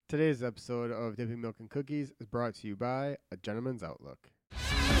Today's episode of Dipping Milk and Cookies is brought to you by A Gentleman's Outlook.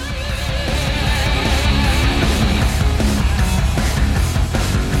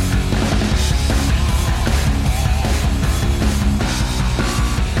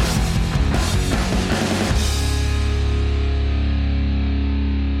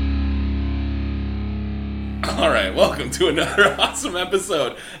 Alright, welcome to another awesome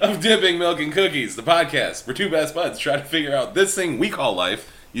episode of Dipping Milk and Cookies, the podcast where two best buds try to figure out this thing we call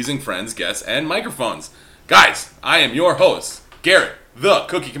life using friends, guests, and microphones. Guys, I am your host, Garrett, the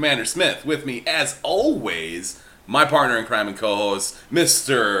Cookie Commander Smith. With me, as always, my partner in crime and co-host,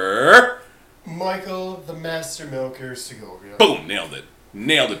 Mr. Michael, the Master Milker Segovia. Boom, nailed it.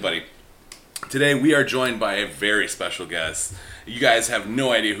 Nailed it, buddy. Today we are joined by a very special guest. You guys have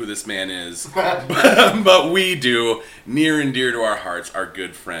no idea who this man is, but we do. Near and dear to our hearts, our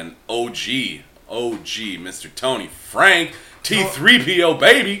good friend, OG, Mr. Tony Frank, T3PO,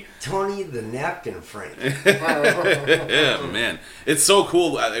 baby. Tony the Napkin Frank. Yeah, man. It's so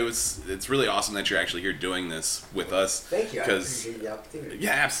cool. It's really awesome that you're actually here doing this with us. Thank you. I appreciate the opportunity.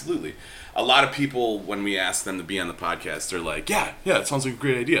 Yeah, absolutely. A lot of people, when we ask them to be on the podcast, they're like, yeah, it sounds like a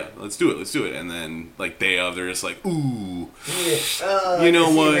great idea. Let's do it. And then, like, day of, they're just like, ooh. Yeah. You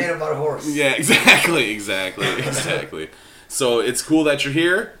know what? Man about a horse. Yeah, exactly. So it's cool that you're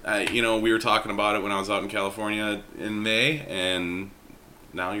here. We were talking about it when I was out in California in May, and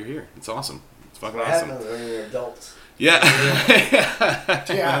now you're here. It's awesome. It's fucking What awesome. happens when you're adults? Yeah.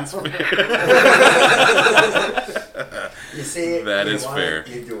 Yeah. You see it. That you is want fair. It,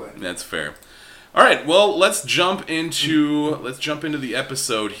 you do it. That's fair. All right, well, let's jump into the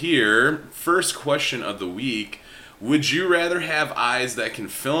episode here. First question of the week. Would you rather have eyes that can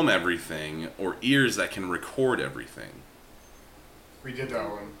film everything or ears that can record everything? We did that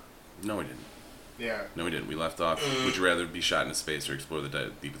one. No, we didn't. Yeah. No, we didn't. We left off. Would you rather be shot into space or explore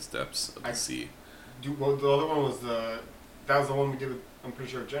the deepest depths of the sea? Well, the other one was that was the one we did with, I'm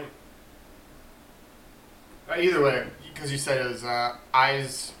pretty sure, with Jenny. Either way, because you said it was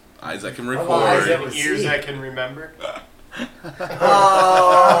eyes Eyes that can Eyes record. that and ears that can remember.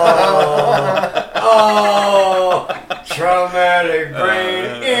 Traumatic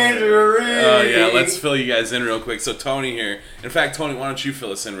brain injury. Oh, yeah, let's fill you guys in real quick. So, Tony here. In fact, Tony, why don't you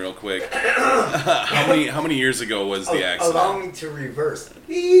fill us in real quick? How many years ago was the accident? Allow me to reverse.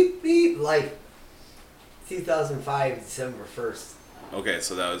 Beep, beep, like 2005, December 1st. Okay,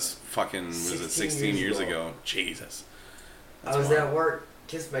 so that was 16 years ago? Jesus. That's I was wild. at work,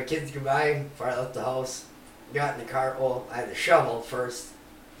 kissed my kids goodbye before I left the house. Got in the car. Well, I had to shovel first,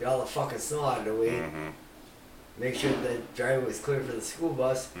 get all the fucking snow out of the way, Mm-hmm. make sure the driveway was clear for the school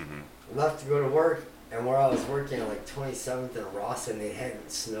bus. Mm-hmm. Left to go to work, and where I was working on like 27th and Ross, and it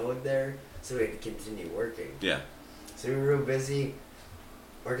hadn't snowed there, so we had to continue working. Yeah. So we were real busy,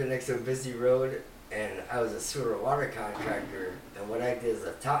 working next to a busy road, and I was a sewer water contractor. And what I did as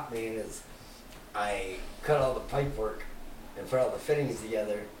a top man is I cut all the pipe work and put all the fittings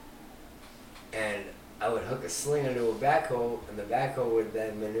together, and I would hook a sling into a backhoe, and the backhoe would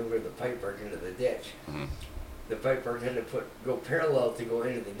then maneuver the pipe work into the ditch. Mm-hmm. The pipe work had to go parallel to go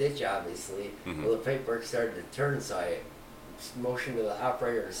into the ditch, obviously. Mhm. Well, the pipe work started to turn, so I motioned to the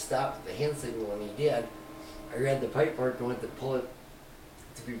operator to stop with the hand signal. When he did, I grabbed the pipe work and went to pull it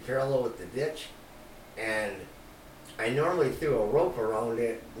to be parallel with the ditch, and I normally threw a rope around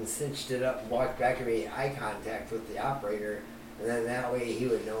it and cinched it up and walked back and made eye contact with the operator, and then that way he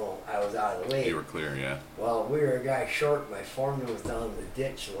would know I was out of the way. You were clear, yeah. Well, we were a guy short. My foreman was down in the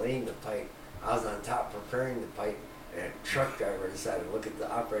ditch laying the pipe. I was on top preparing the pipe, and a truck driver decided to look at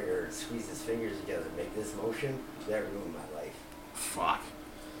the operator and squeeze his fingers together and make this motion. That ruined my life. Fuck.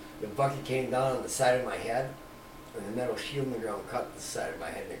 The bucket came down on the side of my head, and the metal shield in the ground cut the side of my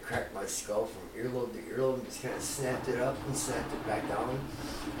head, and it cracked my skull from earlobe to earlobe, and just kind of snapped it up and snapped it back down.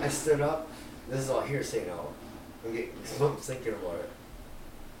 I stood up. This is all hearsay now. I'm getting goosebumps thinking about it.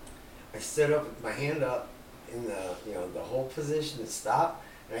 I stood up with my hand up in the hold position to stop,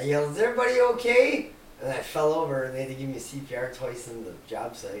 and I yelled, "Is everybody okay?" And I fell over, and they had to give me CPR twice in the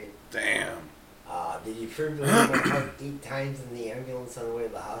job site. Damn. They defibrillated my heart 8 times in the ambulance on the way to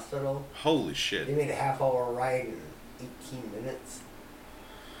the hospital. Holy They shit. made a half-hour ride in 18 minutes.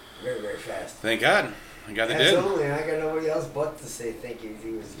 Very, very fast. Thank God. I got it did. Absolutely, and I got nobody else but to say thank you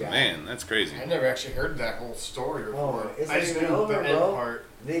to his guy. Man, that's crazy. I never actually heard that whole story before. Oh, it's I just even knew over, the end bro. part.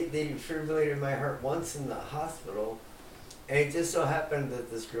 They defibrillated my heart once in the hospital, and it just so happened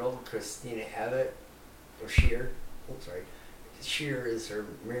that this girl, Christina Abbott, or Shear, Shear is her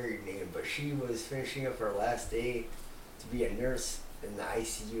married name, but she was finishing up her last day to be a nurse in the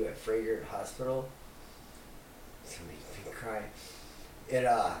ICU at Fragert Hospital. It's gonna make me cry.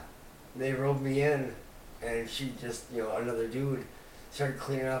 they rolled me in, and she just, another dude started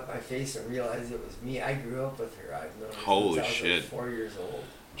cleaning up my face and realized it was me. I grew up with her. I've known her Holy since I was shit. like 4 years old.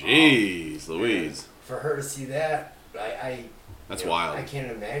 Jeez, Louise. For her to see that, That's wild. I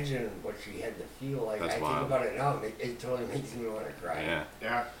can't imagine what she had to feel like. That's I wild. think about it now, it totally makes me want to cry. Yeah.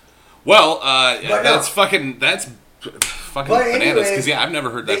 Yeah. Well, But that's no. fucking But bananas. anyways, Because I've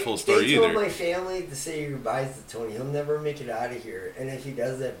never heard that full story they told either. my family to say goodbyes to Tony. He'll never make it out of here, and if he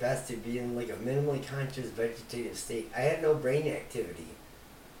does, at best to be in like a minimally conscious vegetative state. I had no brain activity.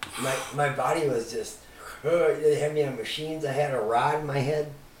 My body was just. They had me on machines. I had a rod in my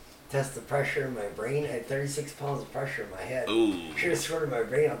head, test the pressure in my brain. I had 36 pounds of pressure in my head. Ooh. Should have squirted my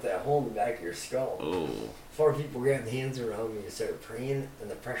brain out that hole in the back of your skull. Oh. 4 people grabbed hands around me and started praying, and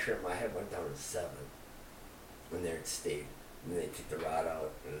the pressure in my head went down to 7 when there it stayed. And they took the rod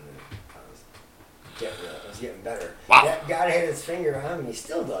out, and I was getting better. Wow. God had his finger on me,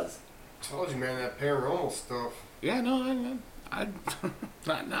 still does. Told you, man, that paranormal stuff. Yeah, no, I'm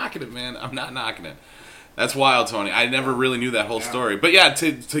not knocking it, man. I'm not knocking it. That's wild, Tony. I never really knew that whole Yeah. story. But yeah,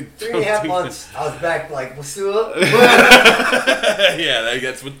 3.5 months, I was back like, what's up? Yeah,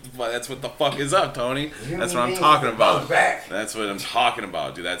 that's what the fuck is up, Tony. That's what I'm talking I was about. back. That's what I'm talking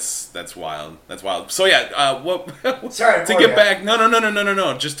about, dude. That's wild. That's wild. So yeah, what? Sorry, to boy, get yeah. back.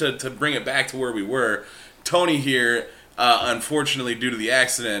 No. Just to bring it back to where we were. Tony here, unfortunately, due to the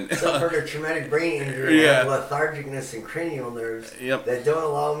accident. Suffered a traumatic brain injury, Yeah. lethargicness and cranial nerves Yep. that don't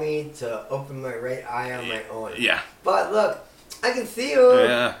allow me to open my right eye on my own. Yeah. But look, I can see you.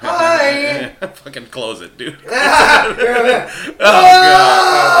 Yeah. Hi. Fucking close it, dude. Oh,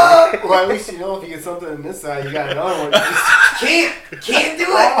 Oh god. Well, at least you know if you get something on this side, you got another one. Can't do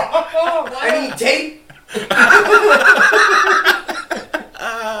it. I need tape.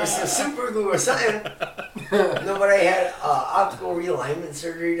 Or some super glue or something. No, but I had optical realignment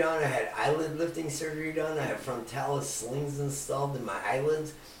surgery done. I had eyelid lifting surgery done. I had frontalis slings installed in my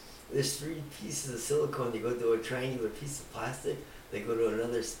eyelids. There's 3 pieces of silicone. They go to a triangular piece of plastic. They go to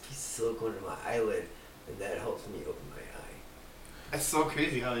another piece of silicone in my eyelid, and that helps me open my eye. That's so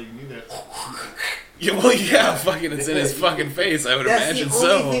crazy how you knew that. Yeah, well, yeah, fucking, it's in his fucking face. I would imagine That's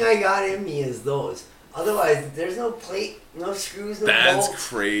the only so. thing I got in me is those. Otherwise, there's no plate, no screws, no That's bolts.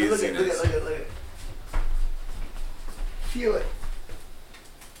 craziness. Look at. Feel it.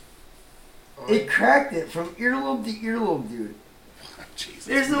 It cracked it from earlobe to earlobe, dude. Jesus.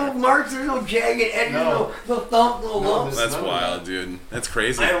 There's no marks, there's no jagged edges, No. no thump, no lumps. That's None of wild, dude. That's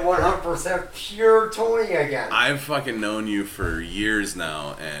crazy. I am 100% pure Tony again. I've fucking known you for years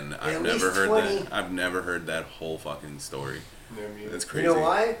now, and I've At never least heard 20. that. I've never heard that whole fucking story. That's You crazy. know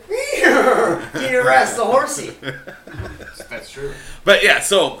why? You need to rest the horsey. That's true. But yeah,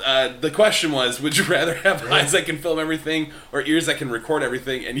 so the question was, would you rather have eyes that can film everything or ears that can record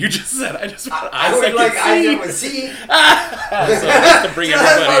everything? And you just said, I just want I eyes would that like can eyes see. that would see. So just to bring So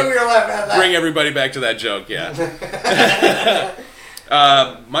that's why we everybody, were laughing at that. bring everybody back to that joke, yeah.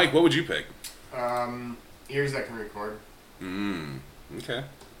 Mike, what would you pick? Ears that can record. Okay.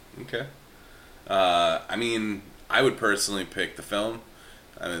 I mean, I would personally pick the film.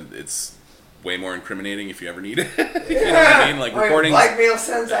 I mean, it's way more incriminating if you ever need it. You know what I mean? Like recordings. Blackmail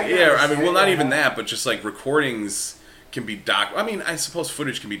sense, I Yeah, I mean, well, not understand even that, but just like recordings can be I mean, I suppose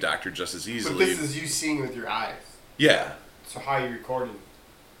footage can be doctored just as But easily. this is you seeing with your eyes. Yeah. So how are you recording?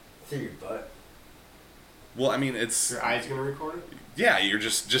 Through your butt. Well, I mean, it's Your eyes gonna record it? yeah. You're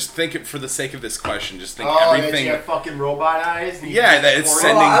just think it for the sake of this question. Just think That everything. you got fucking robot eyes? And you Yeah, can that it's record it?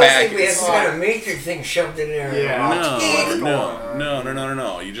 sending I was back. thinking we had It's- some kind of matrix thing shoved in there. Yeah.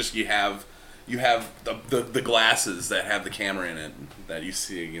 No. You have the glasses that have the camera in it that you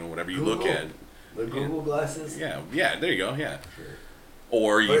see. You know, whatever you look Google. at. The Google glasses. Yeah. There you go. Yeah. Sure.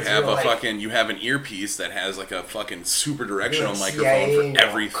 Or But you it's have real a life. fucking you have an earpiece that has like a fucking super directional Like microphone CIA, for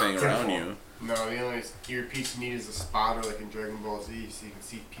everything around telephone. you. No, the only earpiece you need is a spotter like in Dragon Ball Z so you can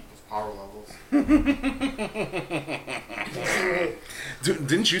see people's power levels.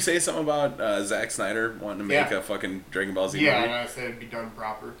 Didn't you say something about Zack Snyder wanting to make Yeah. a fucking Dragon Ball Z Yeah, movie? and I said it'd be done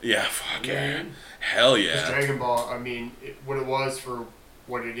proper. Yeah, fuck yeah. Mhm. Hell Because yeah. Dragon Ball, I mean, what it was for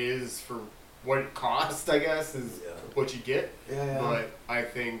what it is, for what it cost, I guess, is Yeah. what you get. Yeah. But I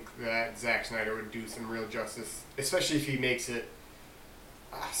think that Zack Snyder would do some real justice, especially if he makes it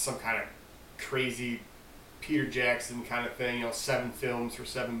some kind of crazy Peter Jackson kind of thing, 7 films for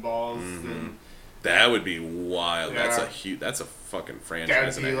 7 balls. Mhm. And That would be wild. Yeah. That's a fucking that'd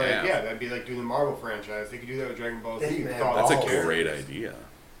franchise and be a like, half. that'd be like doing the Marvel franchise. They could do that with Dragon Ball Z. Hey, man, with all That's the a characters. great idea.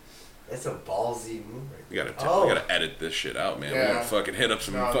 That's a ballsy move right We there. gotta edit this shit out, man. Yeah. We're gonna fucking hit up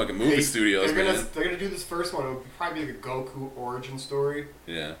some No, fucking movie studios, they're man. gonna do this first one. It would probably be like a Goku origin story.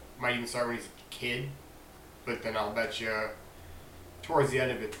 Yeah. Might even start when he's a kid, but then I'll bet you towards the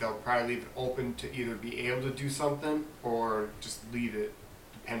end of it they'll probably leave it open to either be able to do something or just leave it,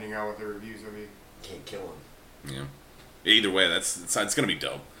 depending on what the reviews will be. Can't kill him. Yeah. Either way, it's gonna be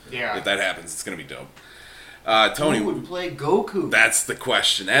dope. Yeah. If that happens, it's gonna be dope. Tony, Who would play Goku? that's the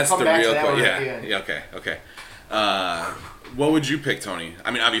question. That's We'll the come back real to that question. one at the Yeah. end. Yeah. Okay. What would you pick, Tony?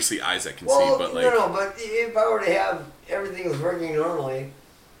 I mean, obviously Isaac can Well, see, but like, no, but if I were to have everything was working normally,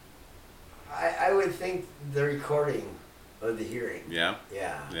 I would think the recording of the hearing. yeah.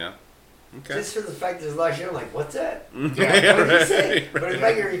 Yeah. Okay. Just for the fact there's a lot of shit, I'm like, what's that? Yeah, What did you say? right, But if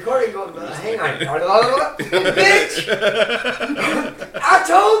right. I can record it, go, hang on. Bitch! I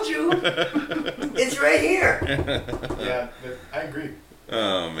told you! It's right here. Yeah, I agree.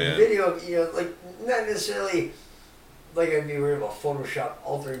 Oh The man. video, like, not necessarily like I'd be worried about Photoshop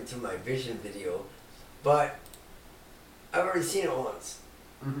altering to my vision video, but I've already seen it once.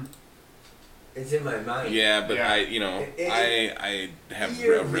 Mhm. It's in my mind. Yeah, but Yeah. I have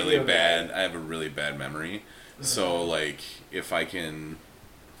You're a a really video bad guy. I have a really bad memory. So like if I can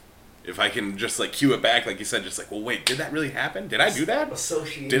just like cue it back like you said, just like, well wait, did that really happen? Did I do that?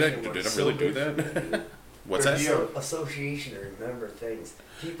 Association. Did I works really so do good that? for you. What's Or that? do you- So association to remember things.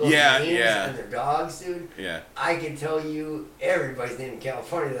 People's Yeah, names yeah. and their dogs, dude. Yeah. I can tell you everybody's name in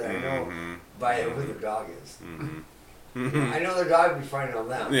California that I know Mhm. by who their dog is. Mhm. I know their dog before I know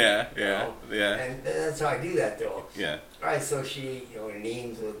them. Yeah, you yeah, know? yeah. And that's how I do that, though. Yeah. I associate,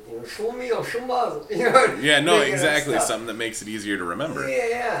 names with, Shlomo, Shlomo. Yeah, no, making up exactly. stuff. Something that makes it easier to remember.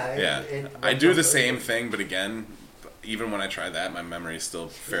 Yeah. Yeah. I do the same thing, but again, even when I try that, my memory is still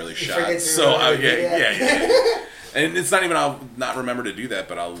fairly You shot. forget to So remember, yeah. And it's not even I'll not remember to do that,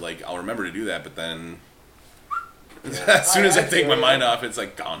 but I'll remember to do that, but then as soon as I take my mind off, it's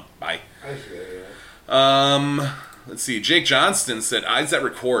like gone. Bye. I feel you. Let's see. Jake Johnston said, "Eyes that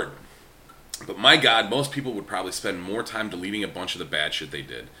record." But my God, most people would probably spend more time deleting a bunch of the bad shit they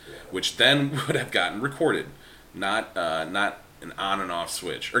did, which then would have gotten recorded, not an on and off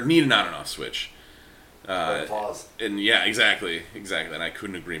switch, or need an on and off switch. Pause. And yeah, exactly. And I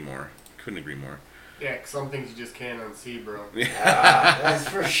couldn't agree more. Yeah, 'cause some things you just can't unsee, bro. That's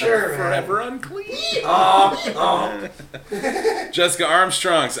for sure, man. Forever unclean. Oh. Jessica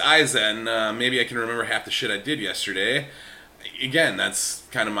Armstrong's eyes, and maybe I can remember half the shit I did yesterday. Again, that's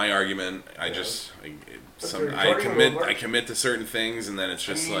kind of my argument. I commit to certain things, and then it's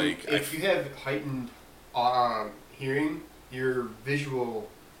just I mean, like if you have heightened hearing, your visual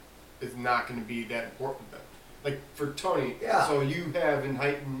is not going to be that important. Like for Tony, Yeah. so you have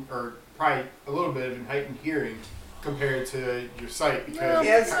heightened, or probably a little bit of heightened hearing compared to your sight because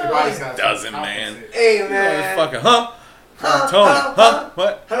Yeah, it's your not body's like- not Doesn't, man. compensate. Hey, man. fucking Huh? Tony, Hello? huh?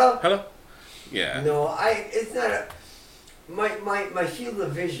 What? Hello? Yeah. No, it's not a. My field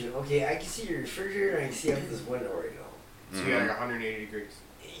of vision, okay, I can see your refrigerator and I can see out this window right now. So you got like 180 degrees.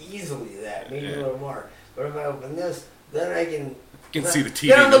 Easily that, maybe Yeah. a little more. But if I open this, then I can. You can see the TV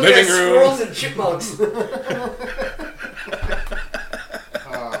then in I'm the looking at living room. squirrels and chipmunks.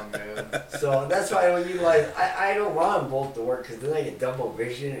 Oh man. So that's why I don't utilize. I don't want them both to work because then I get double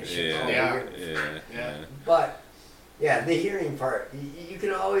vision and shit. Yeah. all Yeah. weird. Yeah. Yeah. But yeah, the hearing part, you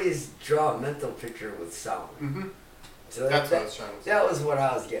can always draw a mental picture with sound. Mm-hmm. So That's what I was trying to say. that was what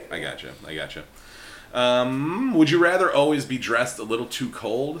I was getting. I gotcha. Would you rather always be dressed a little too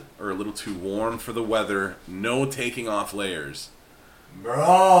cold or a little too warm for the weather? No taking off layers.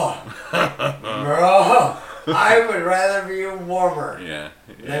 Bro, I would rather be warmer Yeah.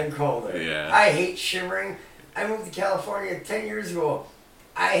 than colder. Yeah. I hate shivering. I moved to California 10 years ago.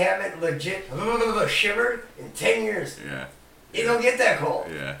 I haven't legit shivered in 10 years. Yeah. It don't get that cold.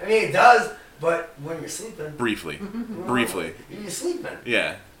 Yeah. I mean, it does, but when you're sleeping, Briefly. you're sleeping.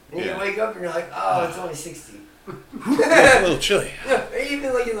 Yeah. And Yeah. you wake up and you're like, oh, it's only 60. Yeah, a little chilly.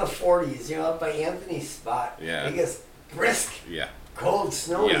 Even like in the 40s, up by Anthony's spot. Yeah. It gets brisk, Yeah. cold,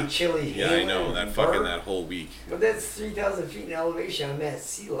 snowy, Yeah. chilly. Yeah, I know. That burn. that whole week. But that's 3,000 feet in elevation. I'm at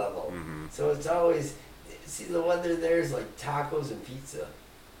sea level. Mhm. So it's always, see, the weather there is like tacos and pizza.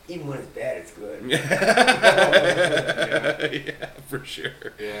 Even when it's bad, it's good. Yeah, for sure.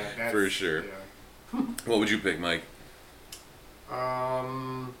 Yeah. That's, For sure. Yeah. What would you pick, Mike?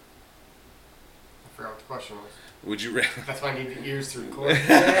 I forgot what the question was. Would you rather? That's why I need the ears to record.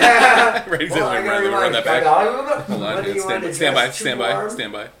 Yeah. Right, Well, I gotta run that remind back. you, Hold on, whether you want to stand by, dress too stand by, warm.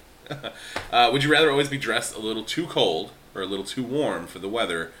 stand by. Would you rather always be dressed a little too cold or a little too warm for the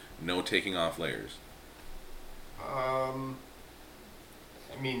weather? No taking off layers.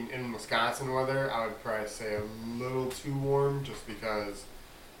 I mean, in Wisconsin weather, I would probably say a little too warm, just because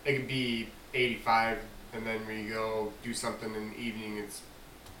it could be 85, and then when you go do something in the evening, it's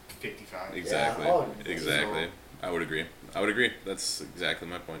 55. Exactly. Yeah. Oh, Exactly. I would agree. That's exactly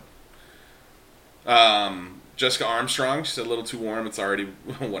my point. Jessica Armstrong, she said a little too warm. It's already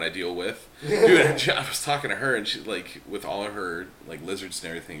what I deal with. Dude, I was talking to her, and she's like, with all of her like lizards and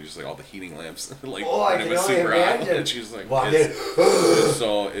everything, just like all the heating lamps, like I running can with only super hot. imagine. And she's like, Walk it's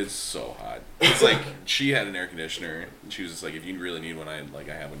in. so hot. It's like she had an air conditioner, and she was just like, if you really need one, I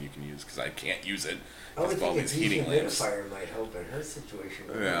have one you can use because I can't use it. I would Because of all think a these heating lamps. dehumidifier might help in her situation.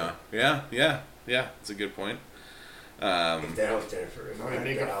 Yeah. It's a good point. If that helps Jennifer. If I not,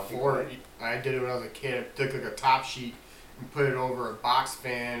 make then a I'll be fort. glad. I did it when I was a kid. I took like a top sheet and put it over a box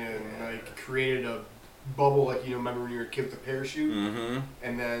fan and like created a bubble, like remember when you were a kid with a parachute, Mm-hmm.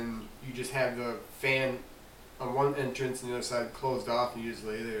 and then you just have the fan on one entrance and the other side closed off, and you just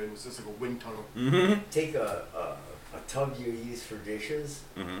lay there, and it's just like a wind tunnel. Mm-hmm. Take a tub you use for dishes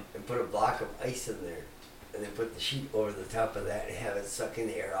Mm-hmm. and put a block of ice in there. And then put the sheet over the top of that and have it suck in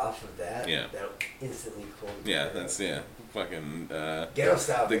the air off of that. Yeah. That'll instantly cool. Yeah, that's fucking Ghetto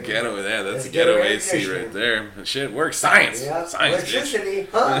style. the baby. ghetto. Yeah, that's That's the ghetto ghetto air AC conditioning. right there. Shit works. Science. Yeah. Science. Bitch. Electricity,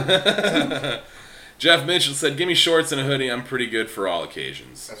 huh? Jeff Mitchell said, "Give me shorts and a hoodie. I'm pretty good for all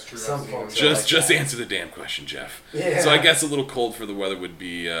occasions." That's true. Some I've seen folks them. are Just that. answer the damn question, Jeff. Yeah. So I guess a little cold for the weather would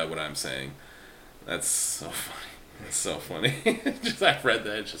be what I'm saying. That's so funny. That's so funny. Just I read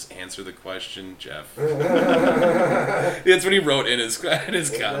that. Just answer the question, Jeff. That's what he wrote in his That's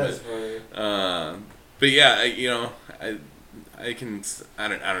comment. funny. But yeah, I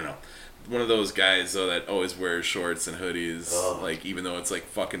don't know. One of those guys though that always wears shorts and hoodies, Oh. like even though it's like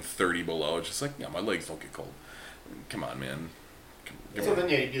fucking 30 below, it's just like, yeah, my legs don't get cold. Come on, man. So then,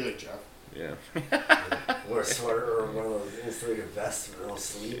 you'd be like Jeff. Yeah. Or a sweater or one of those insulated vests with no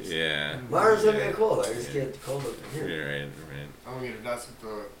sleeves. Yeah. Mars don't get cold. I just get cold up in here. You're right. I'm gonna get a vest with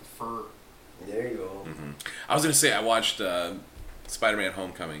the fur. There you go. Mm-hmm. I was gonna say I watched Spider-Man: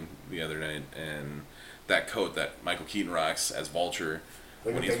 Homecoming the other night, and that coat that Michael Keaton rocks as Vulture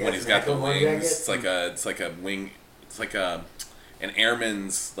Like when a he's big-ass got the Macklemore wings, jacket? it's like a wing, it's like an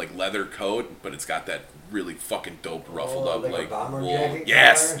airman's like leather coat, but it's got that really fucking dope ruffled up like a like bomber wool. jacket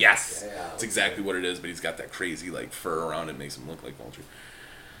Yes, color? yes, Yeah, it's exactly what it is. But he's got that crazy like fur around it, makes him look like Vulture.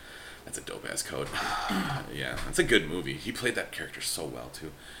 That's a dope ass coat. Yeah, that's a good movie. He played that character so well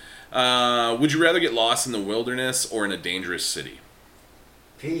too. Would you rather get lost in the wilderness or in a dangerous city?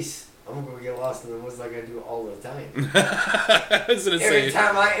 Peace. I'm gonna go get lost in the woods like I do all the time. I was gonna Every say,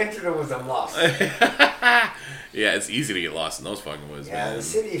 time I enter the woods, I'm lost. yeah, it's easy to get lost in those fucking woods, Yeah, man. the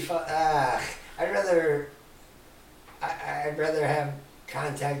city. I'd rather have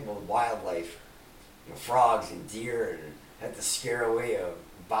contact with wildlife, frogs and deer, and have to scare away a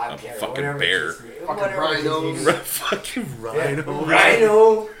bobcat A or fucking whatever. bear. Fucking Whatever rhinos. it is. Fucking Yeah, rhino.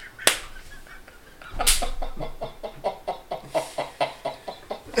 Rhino.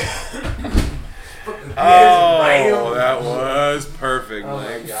 Oh, Rhino. that was perfect. Oh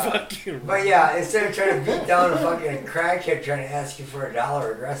my like, God. fucking But yeah, instead of trying to beat down a fucking crackhead trying to ask you for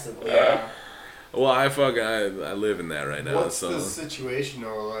 $1 aggressively. Yeah. Well, I live in that right now. What's so the situation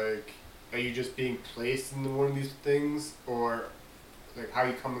though? Like, are you just being placed into one of these things, or like how are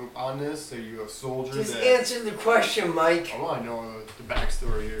you coming on this? Are you a soldier? Just that answer the question, Mike. I want to know the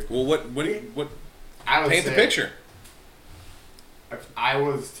backstory here. well, what I would paint the say picture? If I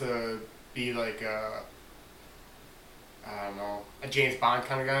was to be like I don't know, a James Bond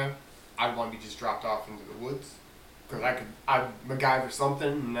kind of guy, I'd want to be just dropped off into the woods. Because I'd MacGyver something,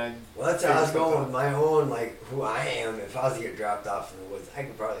 and I'd... Well, that's how I was going with my own, like, who I am. If I was to get dropped off in the woods, I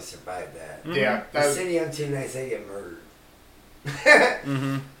could probably survive that. Yeah, The that, city, I'm too nice, I get murdered.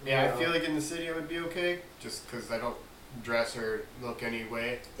 Mm-hmm. yeah, I Yeah. feel like in the city I would be okay, just because I don't dress or look any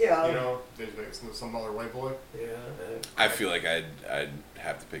way. Yeah. You know, there's like some other white boy. Yeah. I feel like I'd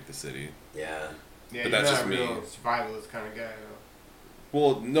have to pick the city. Yeah. Yeah, But you're that's not just a me. real survivalist kind of guy. Though.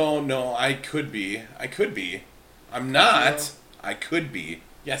 Well, no, I could be. I'm not. I could be.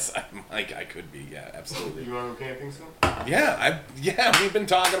 Yes, I could be. Yeah, absolutely. You want to go camping soon? Yeah, we've been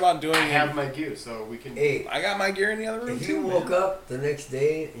talking about doing I it. have my gear, so we can... Hey, I got my gear in the other room if too. you man. woke up the next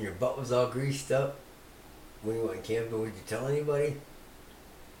day and your butt was all greased up when you went camping, would you tell anybody?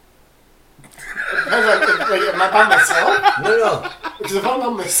 like, am I by myself? No. Because if I'm by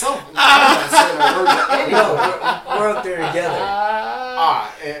myself, I'm not saying a word to anyone. No, we're up there together.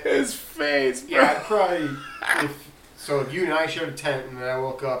 His face, bro. Yeah, I'd probably... If you and I shared a tent, and then I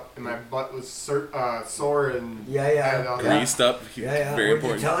woke up and my butt was sore and... Yeah. and all that. Greased up. Yeah. Very Would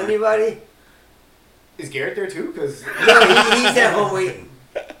important. you tell anybody? Is Garrett there too? Because... No, he's at home waiting.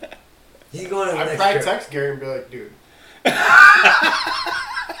 He's going on the I'd next probably trip. text Gary and be like, dude.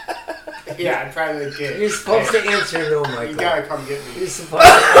 Yeah, I'd probably like, You're supposed to answer no, Michael. You gotta come get me. You're supposed to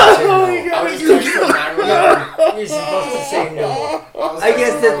answer no. I was texting 911. You're supposed to say no. I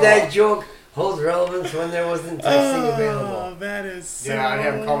guess that joke holds relevance when there wasn't texting available. Oh, that is so Yeah, I'd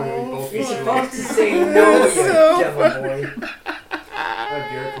have him come and we both You're be supposed to shooting. say no, you so devil boy. Let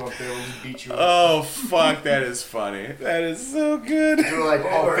Gary come up there and just beat you up. Oh, fuck, that is funny. That is so good. Do like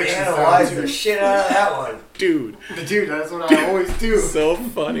all Or fiction analyze sounds the too. shit out of that one. Dude, Dude, that's what I always do. so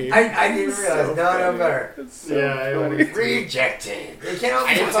funny. I didn't realize. Now I know better. It's so Yeah, I know. funny. Rejected. They can't I help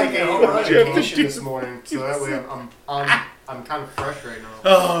didn't you take fucking any home run. medication this morning, so that way I'm kind of fresh right now.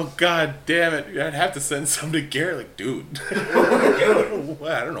 Oh, god damn it. I'd have to send some to Garrett. Like, dude.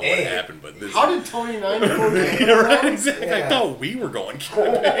 Well, I don't know what Hey. happened, but this. How did Tony 94 get Yeah, right, exactly. I Yeah. thought we were going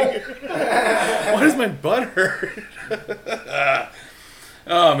camping. Why does my butt hurt?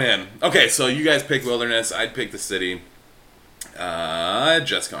 Oh, man. Okay, so you guys pick Wilderness. I'd pick the city.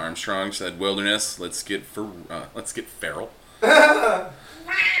 Jessica Armstrong said Wilderness. Let's get feral.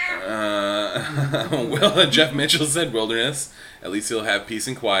 Jeff Mitchell said Wilderness. At least he'll have peace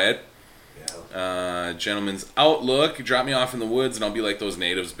and quiet. Gentleman's Outlook. Drop me off in the woods and I'll be like those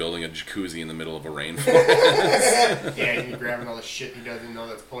natives building a jacuzzi in the middle of a rainforest. Yeah, he's grabbing all the shit he doesn't know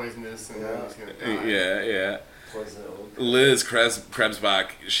that's poisonous, and then he's gonna die. Yeah. Poison oak. Liz Krebsbach,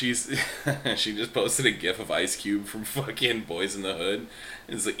 she just posted a gif of Ice Cube from fucking Boys in the Hood.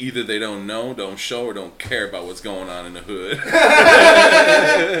 It's like either they don't know, don't show, or don't care about what's going on in the hood.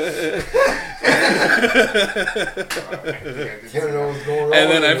 Can't know what's going on.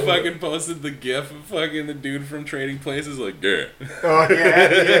 And then I fucking posted the gif of fucking the dude from Trading Places like, yeah. Oh yeah.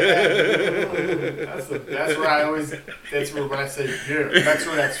 That's where I always. That's where when I say yeah, that's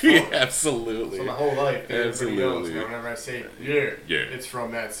where that's from. Yeah, absolutely. So my whole life, everybody Absolutely. knows. Whenever I say yeah, Yeah. it's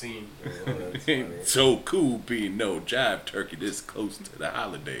from that scene. Oh, that's funny. Ain't so cool being no jive turkey this close to the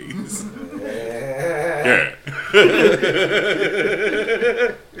holidays. Yeah. Yeah.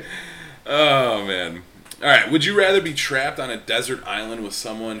 Oh, man. All right. Would you rather be trapped on a desert island with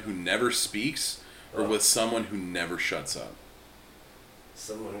someone who never speaks or with someone who never shuts up?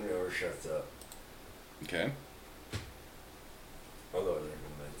 Someone who never shuts up. Okay. Although they're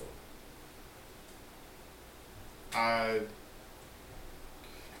mental.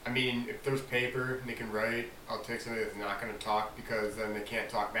 I mean, if there's paper and they can write, I'll take somebody that's not going to talk because then they can't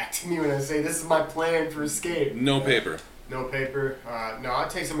talk back to me when I say this is my plan for escape. No paper. No paper. No, I'll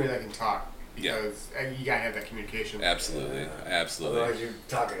take somebody that can talk Yeah. because you gotta have that communication. Absolutely. Absolutely. Otherwise, you're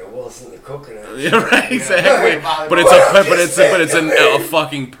talking to Wilson the coconut. Yeah, right, exactly. Yeah. But it's a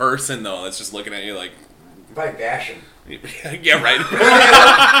fucking person though that's just looking at you like, Probably bash him. yeah, right. No,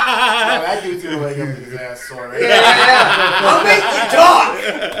 that dude's gonna wake up with his ass sore, right? I'll make you talk.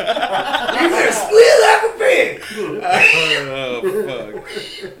 You're gonna squeal like a pig. Oh fuck,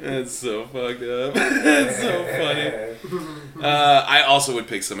 that's so fucked up. That's so funny. I also would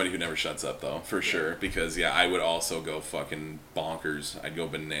pick somebody who never shuts up though, for sure, because yeah, I would also go fucking bonkers. I'd go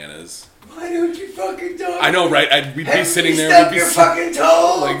bananas. Why don't you fucking talk? I know, right? We'd be Have sitting you there, stubbed we'd be your fucking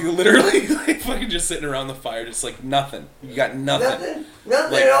toe. like literally, like fucking just sitting around the fire, just like nothing. You got nothing.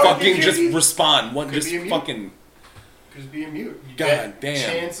 Nothing Like at all. fucking Did just you- respond. One, Could just be a mute. fucking. Just be a mute. You God get damn.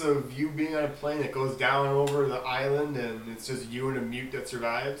 chance of you being on a plane that goes down over the island and it's just you and a mute that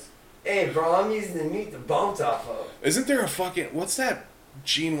survives. Hey, bro, I'm using the meat to bounce off of. Isn't there a fucking what's that?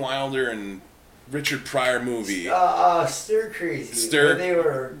 Gene Wilder and Richard Pryor movie? Stir Crazy. Stir- Where they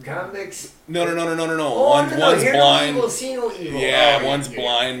were convicts. No. Oh, One's no, hear no blind. evil, see no evil. Yeah, Oh, one's yeah.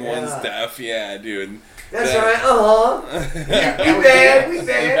 blind, one's Yeah. deaf. Yeah, dude. That's That- right. Yeah, We bad. We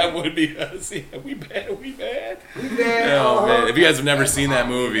bad. That would be us. Yeah, we bad. We bad. Oh man! If you guys have never That's seen that a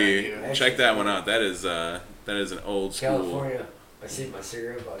movie, good idea. check that one out. That is an old school. California. I see my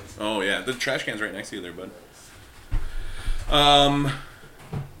cigarette butts. Oh yeah, the trash can's right next to you there, bud.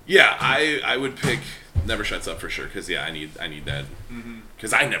 Yeah, I would pick Never Shuts Up for sure, because yeah, I need that,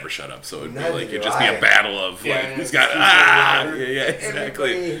 because I never shut up, so it'd be Neither like it'd do just be I. a battle of Yeah, like yeah, who's it's got just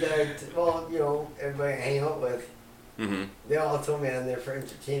exactly. Everybody that, well, you know, everybody I hang out with, Mm-hmm. they all told me I'm there for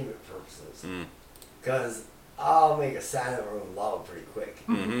entertainment purposes. Mm. Because I'll make a silent room loud pretty quick.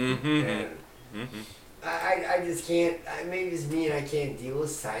 Mm-hmm. And Mm-hmm. I just can't, maybe it's me and I can't deal with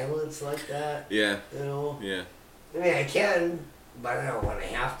silence like that, Yeah, you know? yeah, I mean, I can, but I don't want to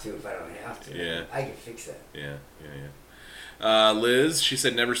have to if I don't have to. Yeah. I can fix that. yeah. Liz, she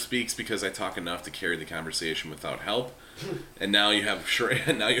said never speaks because I talk enough to carry the conversation without help. And now you have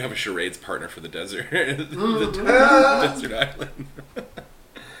a charades partner for the desert, the desert island.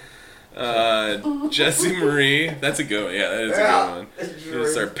 Jesse Marie. That's a good one. Yeah, that is a good one. You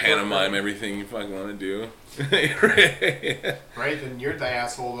just start pantomime everything you fucking want to do. Right? Then you're the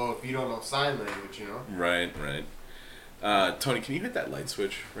asshole, though, if you don't know sign language, you know? Right. Tony, can you hit that light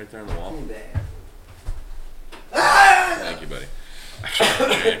switch right there on the wall? Thank you, buddy.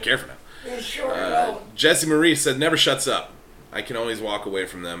 Careful now. Jesse Marie said, never shuts up. I can always walk away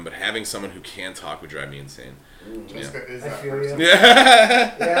from them, but having someone who can talk would drive me insane. Jessica is I that feel person. you.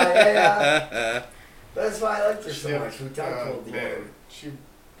 Yeah. Yeah. That's why I liked her so much. We talked about the man, she...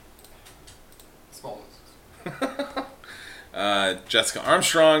 Small Jessica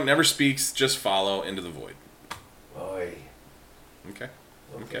Armstrong never speaks, just follow into the void. Oi. Okay.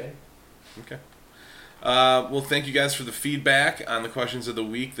 Okay. Well, thank you guys for the feedback on the questions of the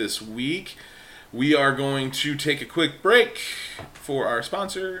week this week. We are going to take a quick break for our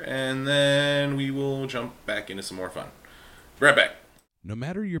sponsor, and then we will jump back into some more fun. Be right back. No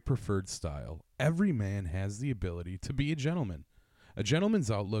matter your preferred style, every man has the ability to be a gentleman. A Gentleman's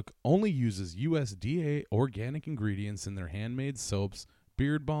Outlook only uses USDA organic ingredients in their handmade soaps,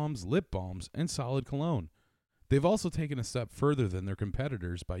 beard balms, lip balms, and solid cologne. They've also taken a step further than their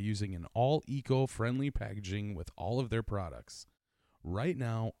competitors by using an all eco-friendly packaging with all of their products. Right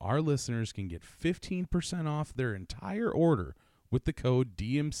now, our listeners can get 15% off their entire order with the code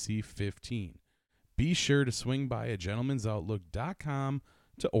DMC15. Be sure to swing by a gentlemansoutlook.com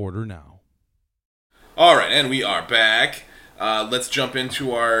to order now. All right, and we are back. Let's jump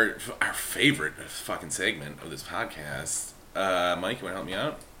into our favorite fucking segment of this podcast. Mike, you want to help me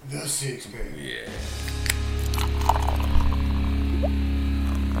out? The six pack. Yeah.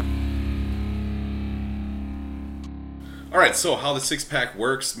 All right, so how the six-pack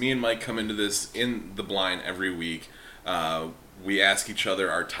works, me and Mike come into this in the blind every week. We ask each other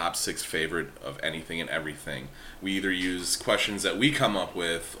our top 6 favorite of anything and everything. We either use questions that we come up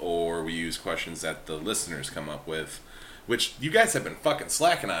with, or we use questions that the listeners come up with, which you guys have been fucking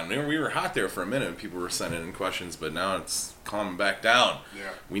slacking on. We were hot there for a minute and people were sending in questions, but now it's calming back down.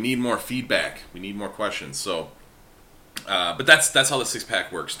 Yeah. We need more feedback. We need more questions. So, but that's how the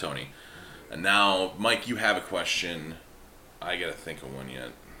six-pack works, Tony. And now, Mike, you have a question. I gotta think of one yet.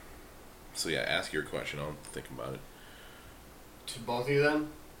 So yeah, ask your question. I'll think about it. To both of you then?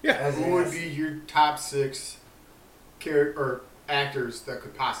 Yeah. Who would be your top 6 or actors that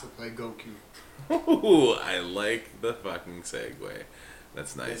could possibly play Goku? Ooh, I like the fucking segue.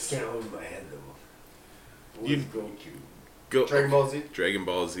 That's That's nice. kind of over my head though. You- Who's Goku? Dragon Ball Z? Dragon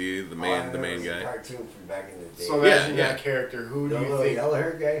Ball Z, the Oh, I main know, it was a guy. cartoon from back in the day. So imagine Yeah. that character. Who do the you little think? yellow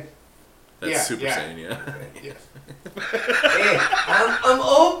hair guy. That's Yeah, Super yeah. Saiyan, yeah. Yeah. Hey, I'm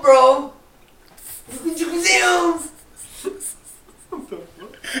old, bro.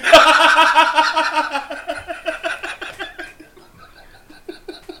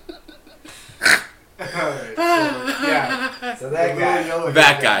 Alright, so, yeah. So that The guy. little yellow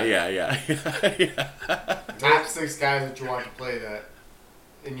That hair guy, yeah. Top 6 guys that you want to play that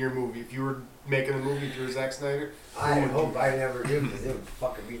in your movie. If you were making a movie, if you were Zack Snyder, I who would hope you- I never do because it would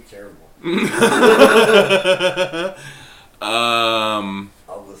fucking be terrible.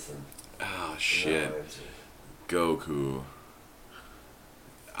 I'll listen. Oh shit. No answer. Goku.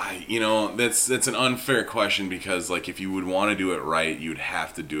 That's an unfair question because like if you would want to do it right, you'd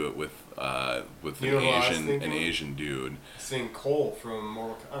have to do it with You know an who I was Asian thinking? Asian dude. Sing Cole from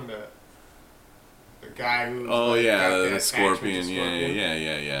Mortal Kombat. The guy who. Oh yeah, got the that Scorpion. attachment to Yeah,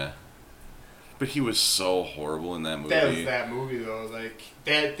 Scorpion. yeah. But he was so horrible in that movie. That was that movie though. Like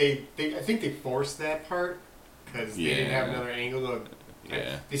that, I think they forced that part because they didn't have Yeah. another angle to.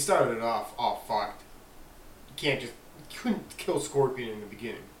 Yeah. They started it off all fucked. You couldn't kill Scorpion in the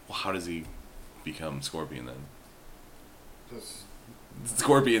beginning. Well, how does he become Scorpion then? Just,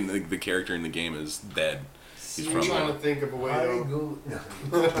 Scorpion, the character in the game, is dead. He's I'm from trying to think of a way How to. did go? No.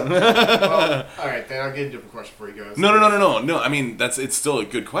 Well, all right, then I'll get a different question for you guys. No. I mean, it's still a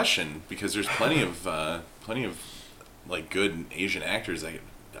good question because there's plenty of like good Asian actors that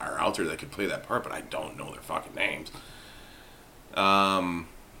are out there that could play that part, but I don't know their fucking names.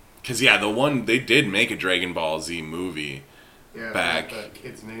 Cause yeah, the one they did make a Dragon Ball Z movie. Yeah, back. that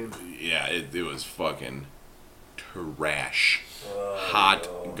kid's name. Yeah, it was fucking trash, Oh, hot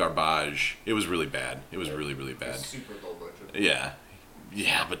no. garbage. It was really bad. It was really really bad. It's super low budget.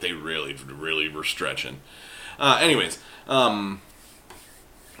 Yeah, but they really were stretching. Anyways, God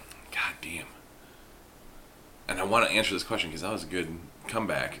damn. And I want to answer this question because that was a good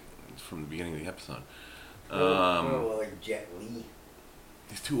comeback from the beginning of the episode. Well, like Jet Li.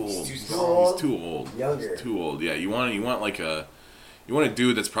 He's too old. too He's small. too old. Younger. He's too old. Yeah, you want a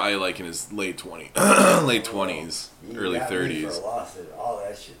dude that's probably like in his late 20s, You early got me 30s. For a loss of all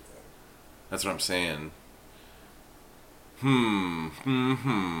that shit. That's what I'm saying.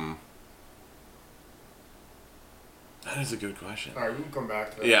 That is a good question. All right, we can come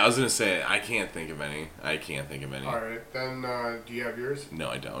back to that. Yeah, I was gonna say I can't think of any. All right, then do you have yours? No,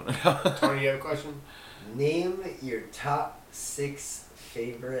 I don't. Tony, you have a question? Name your top 6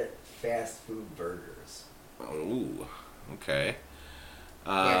 favorite fast food burgers. Ooh, okay.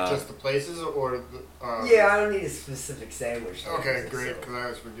 Like just the places or the, Yeah, I don't need a specific sandwich. Okay, great, because I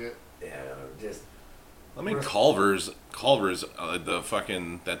always forget. Yeah, just. I mean, Culver's, the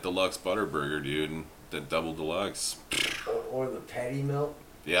fucking that deluxe butter burger, dude, the double deluxe. Or the patty melt.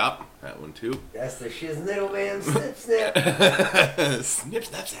 Yep, that one too. That's the shiznittle, man. Snip, snip. Snip,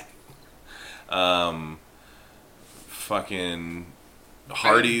 snap, snap. Fucking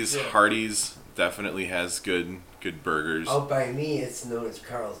Hardee's. Yeah. Hardee's definitely has good burgers. Out by me, it's known as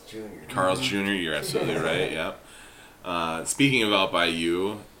Carl's Jr. Carl's Jr., you're absolutely right, yep. Speaking of Out by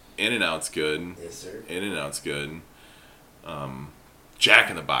You, In-N-Out's good. Yes, sir. In-N-Out's good. Jack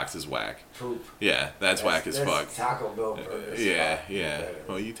in the Box is whack. Poop. Yeah, that's whack as fuck. Taco Bell burgers. Yeah, Fuck. yeah.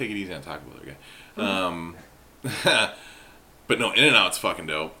 Well, you take it easy on Taco Bell, okay? But no, In-N-Out's fucking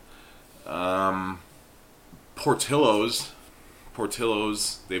dope. Portillo's,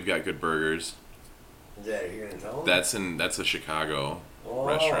 they've got good burgers. Is that here in town? That's a Chicago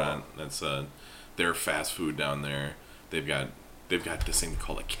restaurant. That's their fast food down there. They've got this thing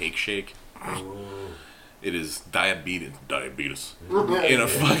called a cake shake. It is diabetes in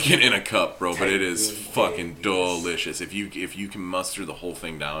a cup, bro. But it is fucking delicious. If you can muster the whole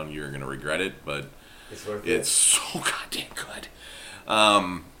thing down, you're gonna regret it. But It's worth it's so goddamn good.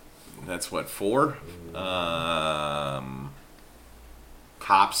 That's what 4.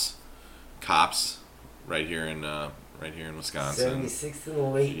 Cops, right here in Wisconsin. 76th and the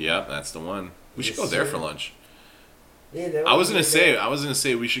late. Yep, that's the one. We should Yes, go there sir. for lunch. Yeah, that I was would gonna be good.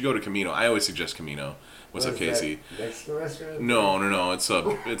 say we should go to Camino. I always suggest Camino. What's up, What is Casey? that, Mexican restaurant? No. It's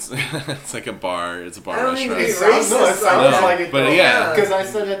it's like a bar. It's a bar I don't even restaurant. be racist. It sounds No, like it. but though. yeah. Because I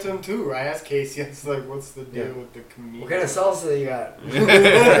said that to him too. I asked Casey, I was like, what's the deal with the comedian? What kind of salsa you got?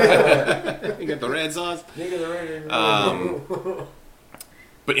 You got the red sauce. Nigga, the red.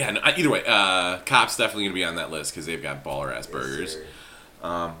 But yeah, no, either way, Cops definitely gonna be on that list because they've got baller ass burgers.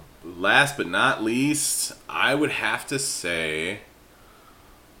 Last but not least, I would have to say,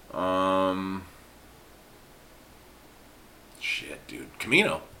 shit, dude,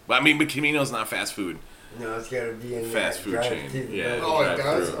 Camino. Well, I mean, but Camino's not fast food. No, it's gotta be in Fast that food drive chain. through the Yeah. building. Oh, it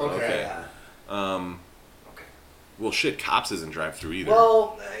does? Drive-through. Okay. Yeah. Okay. Well, shit, Cops isn't drive-through either.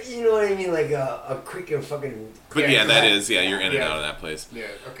 Well, you know what I mean, like a quick and fucking. but yeah, that is, yeah, Yeah. you're in and Yeah. out of that place. Yeah,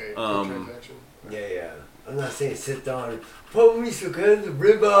 okay. Transaction. Yeah. I'm not saying sit down and put me some kind of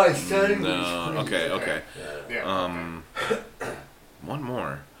ribeye sandwich. No, okay. Yeah. One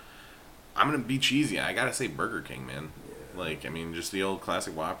more. I'm gonna be cheesy. I gotta say Burger King, man. Like, I mean, just the old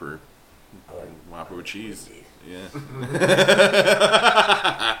classic Whopper. I like Whopper with cheese. Yeah.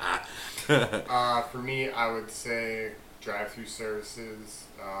 For me, I would say drive-through services.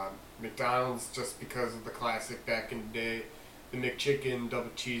 McDonald's, just because of the classic back in the day. The McChicken,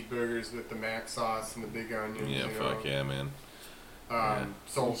 double cheeseburgers with the mac sauce and the big onions. Yeah, you fuck know. yeah, man.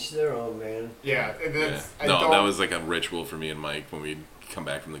 So each their own, man. yeah, Yeah. that's No, that was like a ritual for me and Mike when we'd come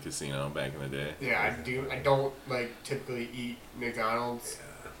back from the casino back in the day. Yeah, I do. I don't like typically eat McDonald's,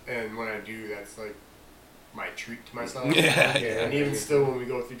 and when I do, that's like my treat to myself. Yeah. And even still, when we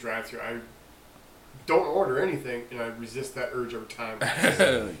go through drive-through, I don't order anything, and I resist that urge every time.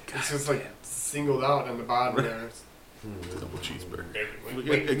 It's just like singled out on the bottom there. It's, Double cheeseburger.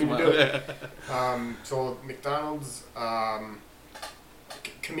 wait, Come you on. do it. So McDonald's,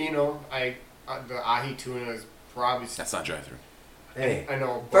 Camino, the ahi tuna is probably. That's not drive-through. Hey, I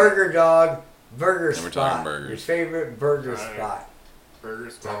know. but burger dog, burger And we're talking spot. burgers. Your favorite burger Alright. spot.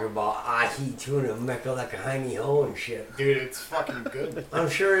 Burgers, Talking about ahi tuna, mecca like a hiney ho and shit. dude, it's fucking good. I'm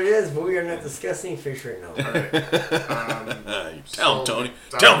sure it is, but we are not discussing fish right now. Alright. You tell him, So, Tony.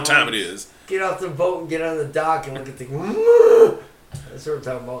 Tell him what time it is. Get off the boat and get on the dock and look at the. That's what we're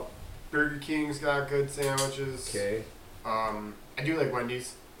talking about. Burger King's got good sandwiches. Okay. I do like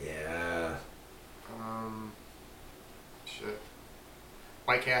Wendy's. Yeah. Shit.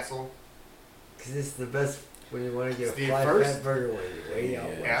 White Castle. Because it's the best when you want to get It's a the flat first- fat burger way out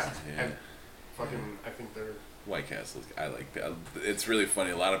Yeah. west. Yeah. And fucking, I think they're. White Castle. I like that. It's really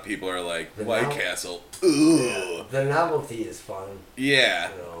funny. A lot of people are like, The White now- Castle. Ooh. The novelty is fun. Yeah.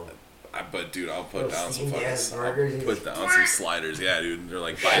 You know. But dude, I'll put Those down some steamed ass fucking. burgers, I'll you put just- down some sliders. Yeah, dude. They're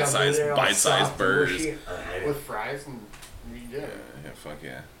like Shove it in bite-sized there all soft and burgers. mushy. With fries and. Yeah. Yeah, fuck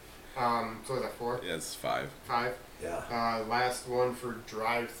yeah. So is that 4? Yeah, it's 5. 5? Yeah. Last one for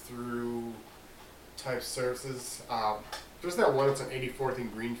drive-through type services. There's that one that's on 84th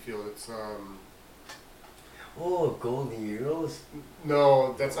and Greenfield. It's Oh, Golden Euros?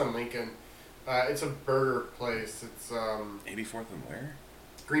 no, that's on Lincoln. It's a burger place. It's 84th and where?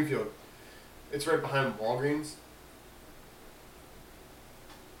 Greenfield. It's right behind Walgreens.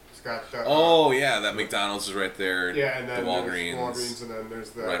 It's got Oh yeah, that McDonald's is right there. yeah, and then the there's Walgreens. Walgreens, and then there's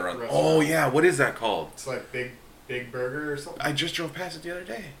the Right around. restaurant. Oh yeah, what is that called? It's like Big Burger or something. I just drove past it the other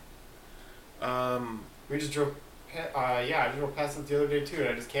day. We just drove. I just drove past it the other day too, and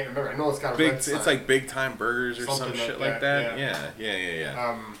I just can't remember. I know it's got a Big. red sign. It's like Big Time Burgers or some Something shit like like that, that. Yeah.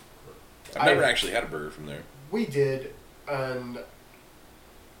 Um, I've never I- actually had a burger from there. we did, and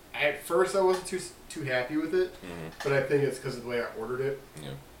at first I wasn't too happy with it, Mm-hmm. but I think it's because of the way I ordered it. Yeah.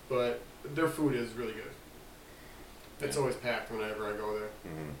 But their food is really good. It's Yeah. always packed whenever I go there.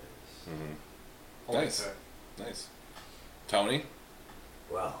 Mm-hmm. Mm-hmm. Always Nice. packed. Nice. Tony.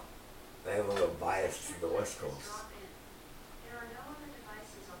 Well, I have a little bias to the West Coast. There are no other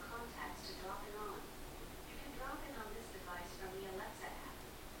devices or contacts to drop in on. You can drop in on this device from the Alexa app.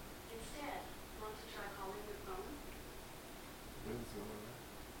 Instead, want to try calling your phone?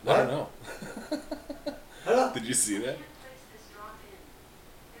 I don't know. Hello? Did you see that? You can't place this drop in.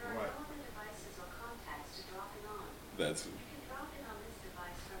 There are What? no other devices or contacts to drop in on. That's You can drop in on this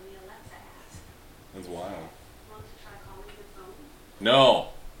device from the Alexa app. that's wild. Want to try calling your phone?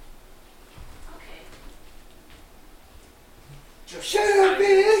 No. Okay. Just Shut watched up,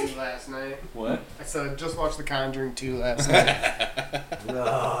 Conjuring Vic! 2 last night. What? I said just watched The Conjuring 2 last night. No,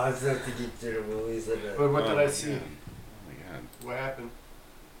 I just have to get through the movies. But what Oh did my I see? God. Oh my god. What happened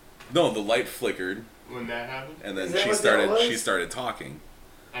No, the light flickered, when that happened? and then Is that she what that started. was? She started talking.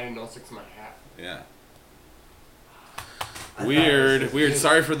 I didn't know 6 my hat. Yeah. I thought it Weird. was Weird. just-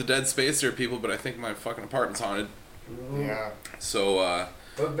 Sorry for the dead space there, people, but I think my fucking apartment's haunted. Mhm. Yeah. So,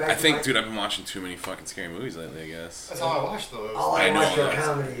 But back I to think, my- dude, I've been watching too many fucking scary movies lately, I guess. That's all I watched though. It was- All I I know, watch are that's-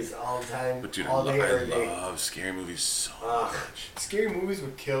 comedies all the time, But dude, all day, I every day. love scary movies so Ugh. much. Scary movies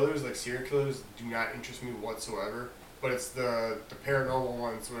with killers, like serial killers, do not interest me whatsoever. But it's the paranormal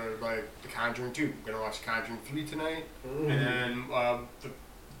ones where, like, The Conjuring 2. I'm gonna watch Conjuring 3 tonight. Mhm. And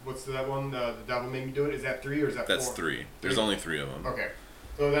what's that one? The Devil Made Me Do It? Is that 3 or is that 4? That's 3. There's only 3 of them. Okay.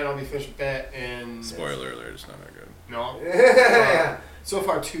 So then I'll be finished with that and... Spoiler alert, it's not that good. No? Yeah. So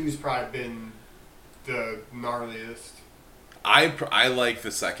far 2's probably been the gnarliest. I like the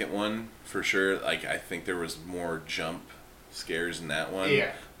second one for sure. Like, I think there was more jump scares in that one.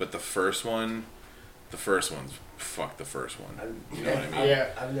 Yeah. But the first one's fuck the first one. You know what I mean? Yeah.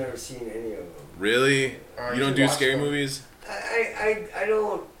 I've never seen any of them. Really? Alright, You don't you do watch scary them. movies? I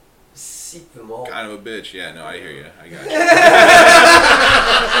don't seek them out. Kind of a bitch. Yeah, no, I hear you. I got you.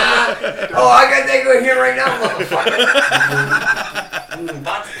 Oh, I got that going here right now, motherfucker.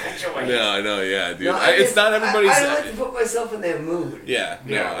 About to cut your way. No, yeah, dude. No, It's just- not everybody's. I like to put myself in that mood. Yeah,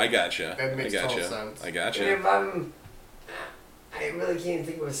 no, Yeah. I gotcha. That makes I gotcha. total sense. I And gotcha. if I really can't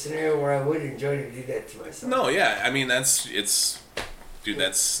think of a scenario where I would enjoy to do that to myself. No, yeah. I mean, it's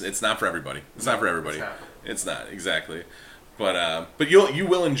not for everybody. It's not for everybody. It's not. It's not exactly. But you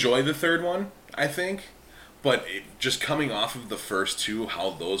will enjoy the third one, I think. But just coming off of the first two, how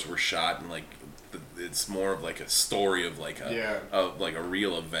those were shot, and like it's more of like a story of like a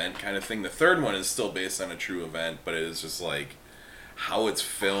real event kind of thing. The third one is still based on a true event, but it is just like how it's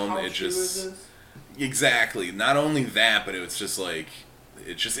filmed. How it true just is this? exactly. Not only that, but it's just like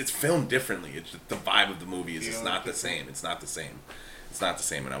it's filmed differently. It's just, the vibe of the movie is just not the same. It's not the same. It's not the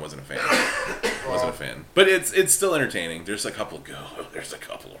same, and I wasn't a fan. But it's still entertaining. There's a couple of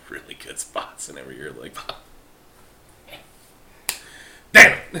really good spots, and every year like,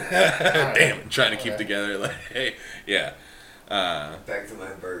 damn it, damn it, trying to keep together. Like, hey, yeah, Back to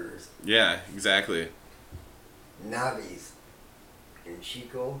my burgers. yeah, exactly. Navi's in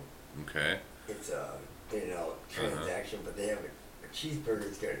Chico. Okay, It's a in-out transaction, but they have a cheeseburger.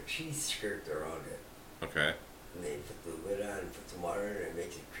 It's got a cheese skirt around it. okay. And they put the lid on and put some water in it and it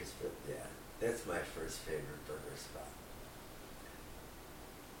makes it crisp. Yeah, that's my first favorite burger spot.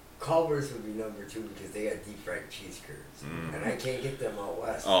 Culver's would be number 2 because they got deep fried cheese curds. And I can't get them out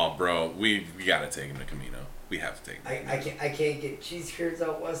west. Oh, bro, we gotta take him to Camino. We have to take him. I can't get cheese curds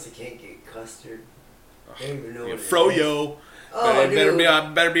out west. I can't get custard. I don't even know what it is. Froyo. Oh, dude.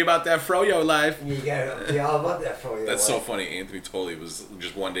 Better be about that Froyo life. You gotta be all about that froyo. That's so life. funny. Anthony Tolley was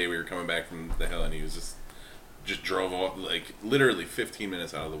just one day we were coming back from the hill and he was just drove off like literally 15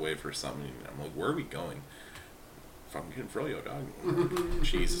 minutes out of the way for something. And I'm like, where are we going? Fucking getting Froyo, dog.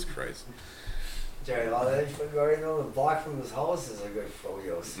 Jesus Christ. Jerry, all that already know the block from his house is a good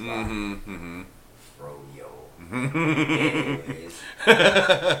froyo spot. Mm-hmm. Froyo. Anyways,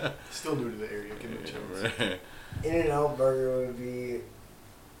 Still new to the area. Give me a chance. In-N-Out Burger would be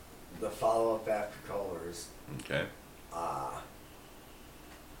the follow-up after Culver's. Okay. I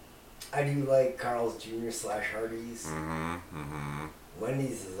do like Carl's Jr. / Hardee's. Mm-hmm.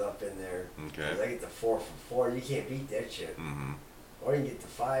 Wendy's is up in there. Okay. 'Cause I get the 4 for $4. You can't beat that shit. Mm-hmm. Or you can get the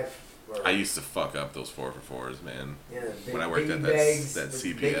 5. Or, I used to fuck up those 4 for $4s, man. yeah, the big, when I worked big at that- bags that with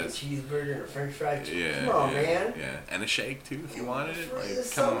the bacon CPS. cheeseburger and a French fry. Yeah. Come on, yeah, man. Yeah, and a shake too if you wanted it. For Like,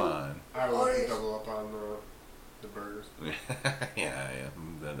 yourself. come on. I Oh, would yeah. double up on the burgers. Yeah.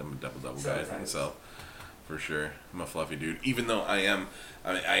 I'm a double guy Sometimes. myself, for sure. I'm a fluffy dude. Even though I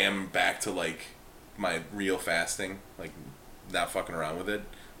am back to like my real fasting, like not fucking around with it.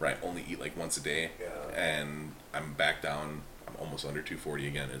 Where I only eat like once a day, Yeah. and I'm back down. I'm almost under 240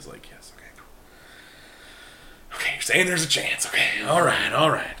 again. Is like yes, okay. Okay, you're saying there's a chance. Okay, all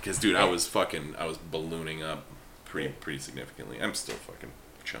right. Because dude, I was ballooning up pretty significantly. I'm still fucking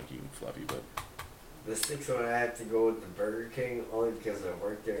chunky and fluffy, but The 6th one, I have to go with the Burger King only because I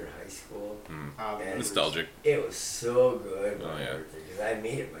worked there in high school. And nostalgic. It was so good when Oh, I yeah. worked there because I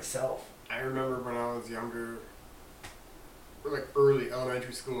made it myself. I remember when I was younger, like early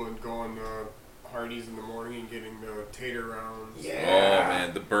elementary school, and going to Hardee's in the morning and getting the tater rounds. Yeah. Oh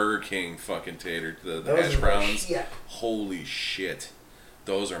man, the Burger King fucking tater, the Those hash are my browns. shit. Holy shit,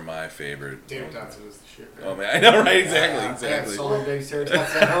 those are my favorite. Tater tots was the shit, man. Oh man, I know, right? Exactly, I had exactly. so many big tater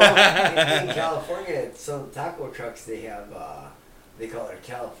tots at home. In California, at some taco trucks, they have, they call it a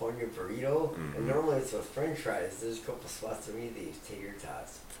California burrito. Mhm. And normally it's with french fries. There's a couple spots to me that use tater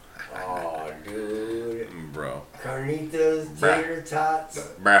tots. Oh, dude. Bro, Carnitas, Bruh. tater tots,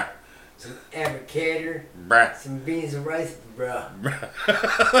 bruh, some avocado, bruh, some beans and rice, bruh.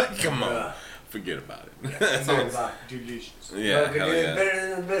 bruh. Come on, Bruh. forget about it. That's all about. Delicious. Yeah, Burger hell is yeah, better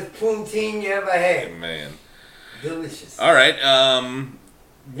than the best poutine you ever had. man. Delicious. All right.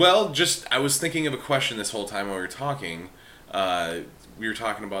 Well, I was thinking of a question this whole time while we were talking. We were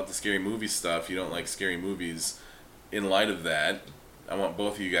talking about the scary movie stuff. You don't like scary movies. In light of that, I want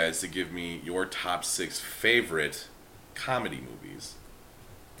both of you guys to give me your top 6 favorite comedy movies.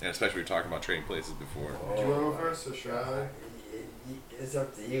 And especially we were talking about Trading Places before. Do you want to go first, or should I? It's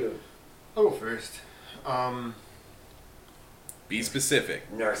up to you. I'll go first. Be specific.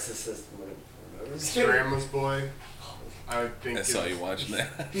 Narcissist. Scramblers Boy. I would think. I saw is- you watching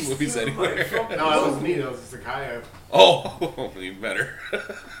that movies anywhere. No, that wasn't me. That was Zakaya. Oh, even better.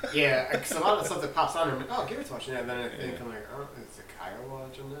 Yeah, because a lot of the stuff that pops on, I'm like, oh, Garrett's watching that. And then I think, I'm like, oh, is Zakaya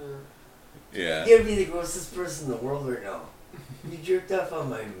watching that? Yeah. You'd be the grossest person in the world right now. You jerked off on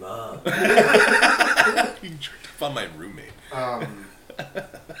my mom. You jerked off on my roommate.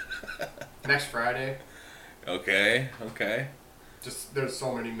 Next Friday. Okay. Just there's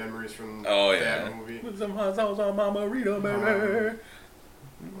so many memories from Oh, that yeah. movie. With some hot sauce on my burrito, baby.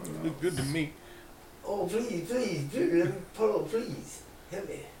 Look good to me. Oh, please, dude, let me pull, please. Hit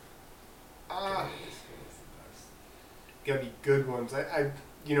me. Gotta be good ones.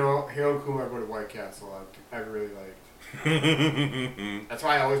 Harold Kumar go to White Castle. I really liked. That's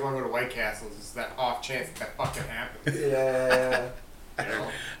why I always want to go to White Castles. Is that off chance that fucking happens? Yeah. You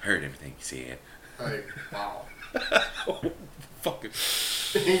know, Heard everything you said. like wow. Oh, fucking.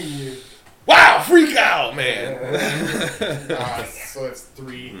 Wow, freak out, man. So that's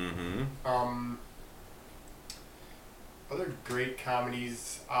 3. Mm-hmm. Other great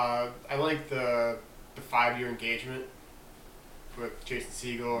comedies. I like the 5-Year Engagement with Jason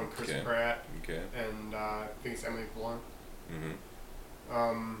Segel and Chris Okay. Pratt Okay. and I think it's Emily Blunt. Mm-hmm.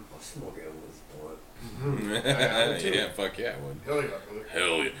 I'll smoke it with blunt. I would too. Yeah, fuck yeah, I would. Hell yeah, brother.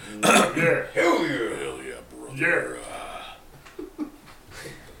 Hell yeah. Yeah. Hell yeah. Hell yeah, brother.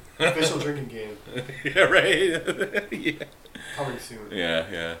 Official drinking game Yeah, right? Yeah. coming soon.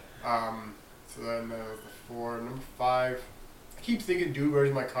 Yeah. So then that was the 4. Number 5. I keep thinking Dude,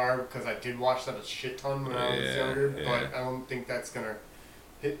 Where's My Car? Because I did watch that a shit ton when I was Yeah, younger, yeah. but I don't think that's gonna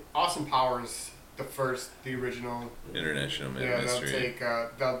hit. Austin Powers, the original. International Man Yeah, Mystery.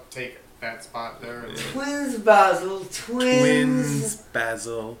 they'll take that spot there. And Twins, Basil, twins.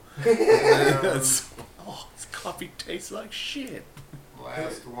 Basil. then, This coffee tastes like shit.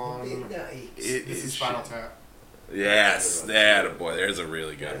 last one. Midnight. It This is is Spinal Tap. Yes, that boy. There's a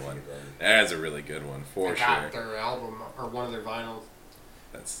really good one. That's a really good one for I got sure. their album or one of their vinyls.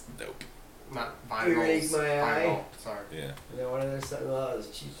 That's dope. Not Erase vinyls. My vinyl. Eye. Sorry. Yeah. You know, one of their songs was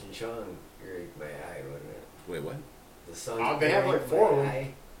Cheech and Chong. Earache My Eye, wasn't it? Wait, what? The song. They have like Earache 4 of My them.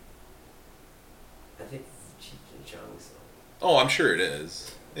 Eye. I think it's a Cheech and Chong song. Oh, I'm sure it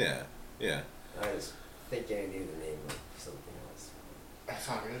is. Yeah. I was thinking I knew the name of something else. That's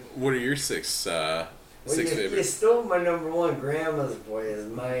not good. What are your 6 Well, Six you favorites. stole my number one. Grandma's Boy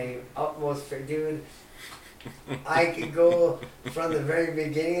is my utmost favorite. Dude, I could go from the very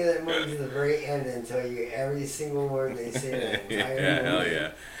beginning of that movie to the very end and tell you every single word they say in that entire Yeah, hell movie.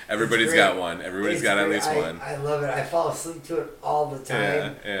 yeah. Everybody's It's got great. one. Everybody's It's got at great. least one. I love it. I fall asleep to it all the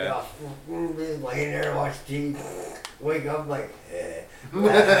time. Yeah, Just laying there, watch TV, wake up like,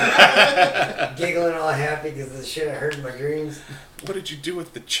 giggling all happy because of the shit I heard in my dreams. What did you do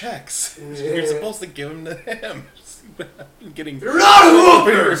with the checks? Yeah. You're supposed to give them to him. Getting. They're not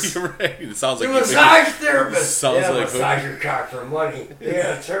hookers! You're right. It sounds like They're you massage therapists. Sounds yeah, like massage your cock for money.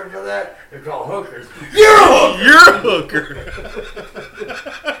 Yeah, a term for that. They're called hookers. You're a hooker. You're a hooker.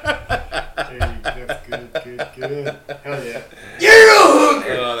 Hey, that's good. Hell yeah. You're a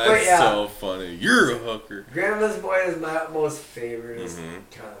hooker. Oh, But that's yeah, so funny. You're a hooker. Grandma's Boy is my most favorite Mhm.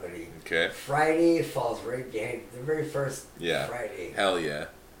 comedy. Okay. Friday falls right behind the very first Yeah. Friday. Hell yeah.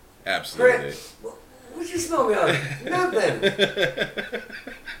 Absolutely. Brett, what you smell me on? Nothing.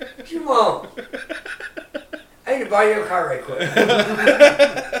 Come on. I need to buy you a car right quick.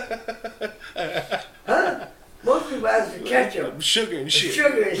 Huh? Most people ask for ketchup. Sugar and shit.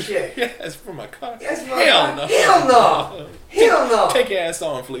 Sugar and shit. Yeah, it's for my car. That's my Hell car. no. Hell no. Hell no. Take your ass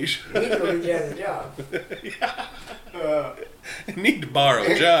on, Felicia. You need to go get you as a job. Need to borrow a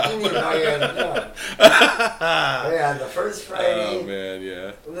You job. need to buy you as a job. Yeah, the first Oh Friday, man,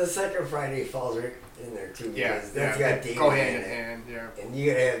 yeah. the second Friday falls right in there too. Yeah, Because that's yeah. got David Go in hand in it. hand, yeah. And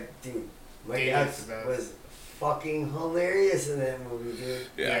you gotta have, dude, my David's dad the best. was fucking hilarious in that movie, dude.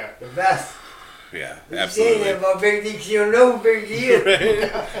 Yeah. The best. Yeah. You Absolutely. saying about big dicks, you don't know big deal.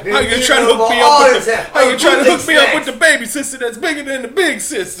 How you trying to hook me up with the, how you trying to hook me up with the baby sister that's bigger than the big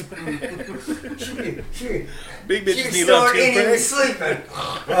sister? Big bitches She's need love still too, in and Frank. sleeping.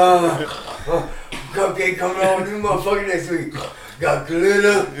 Cupcake coming on new motherfucker next week. Got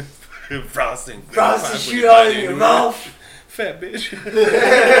glitter, Frosting. frosted shoot all in your mouth. Fat bitch.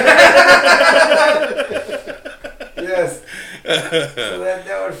 Yes. So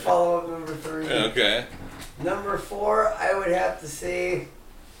that would follow up number 3. Okay. Number 4, I would have to say,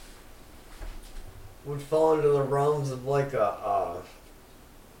 would fall into the realms of like the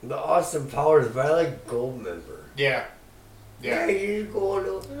Austin Powers, but I like Goldmember. Yeah. Yeah, Yeah. you just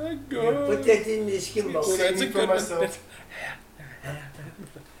go to Go. put that in the skin box. Well, that's a Save me good from one. myself.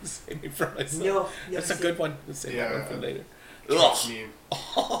 Save me from myself. No, That's a good one. Save that one for later. Trust Ugh. me.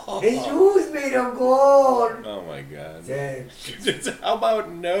 His shoes made of gold. Oh my god. Dang. How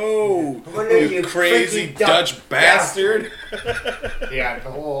about no? How about no, You you crazy freaking Dutch bastard. Yeah,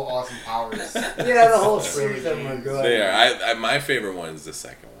 the whole Austin Powers. Yeah, the whole Really series of them are good. good. There, I my favorite one is the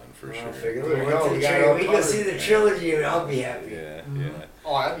second one for I sure. figured There we we went go, to we the got it tri- all we go covered. see the trilogy and I'll be happy. Yeah,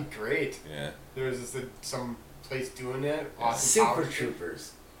 Oh, that'd be great. yeah. There was just some place doing that. Austin Super Powers.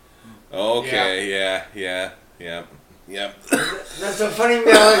 Troopers. Okay, yeah. That's a funny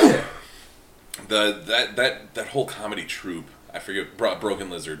melody. That whole comedy troupe. I forget. Broken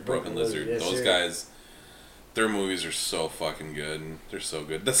Lizard. Broken Lizard, yes, Those sir. guys. Their movies are so fucking good. They're so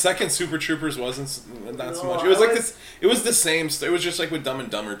good. The second Super Troopers not so No, much. It was I like was- this. It was the same. It was just like with Dumb and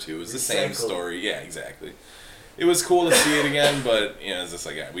Dumber 2. It was the same Recycled. story. Yeah, exactly. It was cool to see it again, but it's just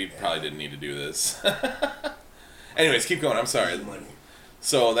like we probably didn't need to do this. Anyways, keep going. I'm sorry. Money.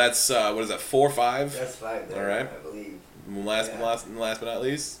 So that's what is that? 4 or 5? That's 5 there, All right. I believe. Last Yeah. but not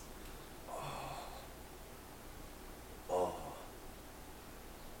least. Oh.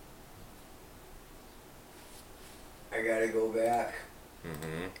 I gotta go back.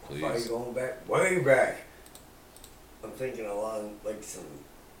 Mm-hmm. Probably Please. going back, way back. I'm thinking along like some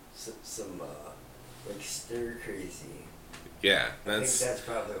like stir crazy. Yeah, I think that's that's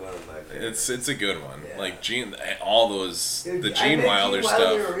probably one of my favorites. it's a good one. Yeah. Like all those Dude, the I Gene met Wilder Gene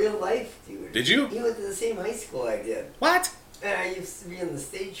Wilder stuff. in real life, dude. Did you? He went to the same high school I did. What? And I used to be in the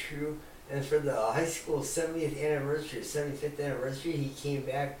stage crew, and for the high school 70th anniversary, 75th anniversary, he came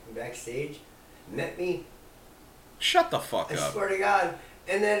backstage, met me, Shut the fuck I up. swear to God.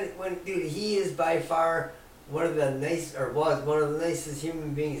 And then dude, he is by far one of the one of the nicest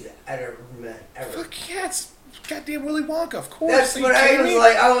human beings I've ever met, ever. Fuck yeah, it's goddamn Willy Wonka, of course. That's Are you what I kidding was me?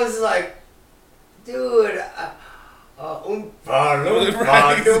 like. I was like, dude,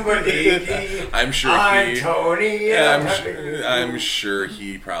 I'm sure I'm he. Tony. Yeah, and I'm sure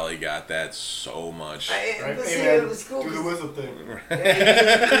he probably got that so much. Right? But Hey, see, man, it was cool. do the 'cause- whistle thing.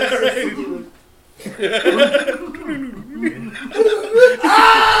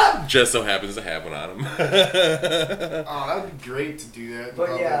 Just so happens to have one on him. Oh, that'd be great to do that. in But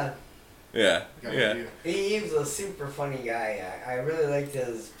public. yeah, yeah, Good yeah. idea. he was a super funny guy. I really liked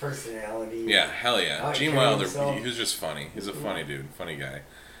his personality. Yeah, hell yeah. How he Gene carried Wilder, himself. he was just funny. He's a funny dude, funny guy.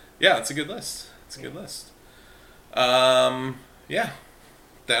 Yeah, it's a good list. It's a good list. Yeah.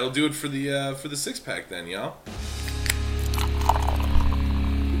 That'll do it for the six pack then, y'all.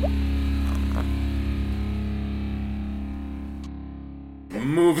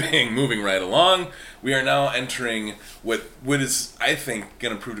 Moving right along, we are now entering what is, I think,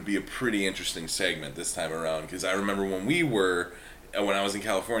 going to prove to be a pretty interesting segment this time around. Because I remember when I was in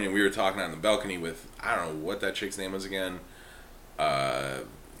California, we were talking on the balcony with, I don't know what that chick's name was again. Either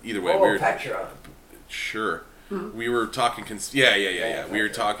way, we were Petra. Sure. We were talking. Yeah. We were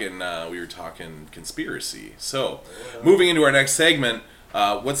talking conspiracy. So, moving into our next segment,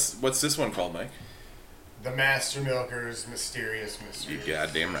 what's this one called, Mike? The Master Milker's Mysterious Mystery. You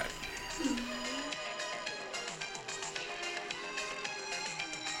goddamn right.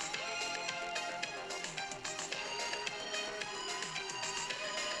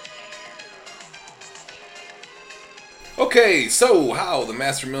 Okay, so how the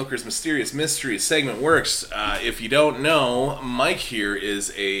Master Milker's Mysterious Mystery segment works. If you don't know, Mike here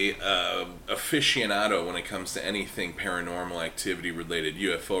is a aficionado when it comes to anything paranormal activity related,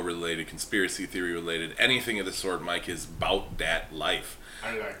 UFO related, conspiracy theory related, anything of the sort. Mike is about that life.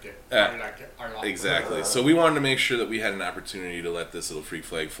 I like it. I like it. Exactly. So we wanted to make sure that we had an opportunity to let this little freak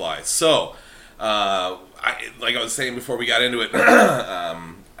flag fly. So, like I was saying before we got into it,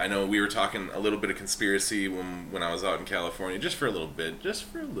 I know we were talking a little bit of conspiracy when I was out in California, just for a little bit.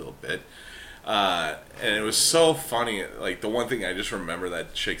 And it was so funny. Like, the one thing I just remember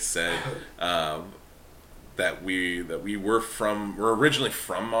that chick said, that we're originally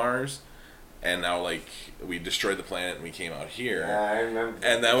from Mars, and now, like, we destroyed the planet and we came out here. Yeah, I remember.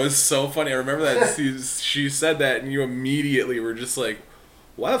 And that was so funny. I remember that she said that, and you immediately were just like,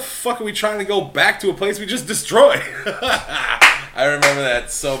 why the fuck are we trying to go back to a place we just destroyed? I remember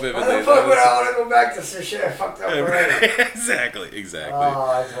that so vividly. Why the fuck would I want to go back to some shit I fucked up already? Exactly.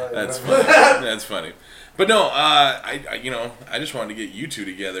 Oh, That's funny. That's funny. But no, I just wanted to get you two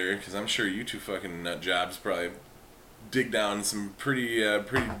together, because I'm sure you two fucking nut jobs probably dig down some pretty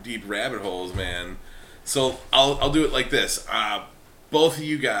deep rabbit holes, man. So I'll do it like this. Both of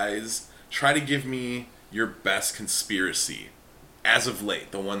you guys try to give me your best conspiracy as of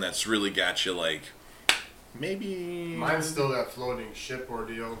late, the one that's really got you like, maybe. Mine's still that floating ship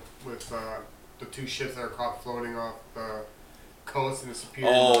ordeal with the two ships that are caught floating off the coast in the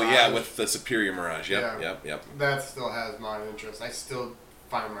Superior Mirage. Yeah, with the Superior Mirage. Yep. That still has my interest. I still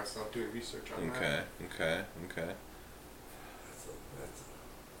find myself doing research on that. Okay.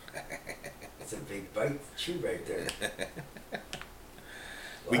 That's a big bite to chew right there.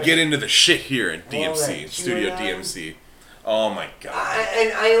 We get into the shit here at DMC, that Studio QAnon. DMC. Oh my god.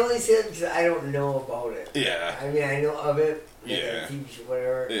 I only say it because I don't know about it. Yeah. I mean, I know of it. Yeah. TV show,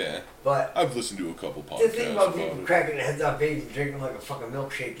 whatever. Yeah. But I've listened to a couple podcasts. the thing about people it. cracking their heads off babies and drinking like a fucking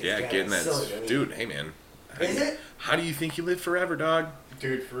milkshake is Yeah, getting that. silly. I mean, Dude, hey man. Is it? How do you think you live forever, dog?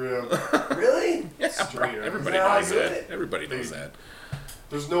 Dude, for real. Really? Yeah, Straight up. everybody No, I knows do that. it. Everybody knows that.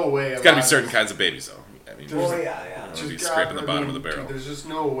 There's no way. It's got to be certain kinds of babies, though. I mean, Oh, There's- yeah. Just be scraping the bottom of the barrel. Dude, there's just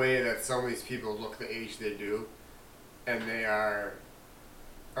no way that some of these people look the age they do, and they are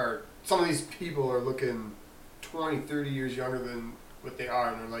some of these people are looking 20, 30 years younger than what they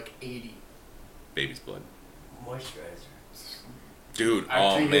are, and they're like 80. baby's blood. Moisturizer. Dude, I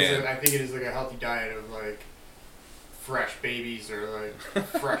oh think man. I think it is like a healthy diet of like fresh babies or like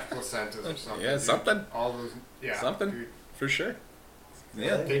fresh placentas or something. Yeah, dude. something. All those, yeah, Something. dude. For sure.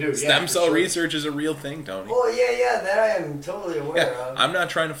 Yeah. They do. Stem for cell sure. research is a real thing, Tony. Oh, yeah, that I am totally aware Yeah, of. I'm not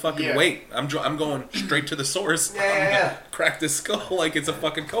trying to fucking Yeah. wait. I'm going straight to the source. Yeah, I'm gonna yeah. crack this skull like it's a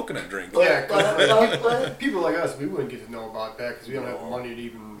fucking coconut drink. Yeah, 'cause What? people like us, we wouldn't get to know about that because we don't have the No. money to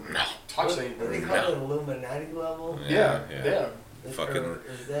even No. touch What they anything. call it Illuminati level? Yeah. Fucking Or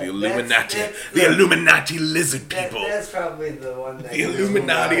is that- the Illuminati. that's- The Illuminati lizard that- people. That's probably the one that... The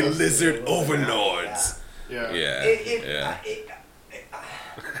Illuminati Illuminati, lizard Illuminati, overlords. Yeah. Yeah.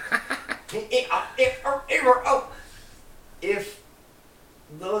 If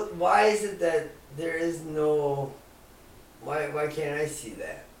those, why is it that there is no? Why can't I see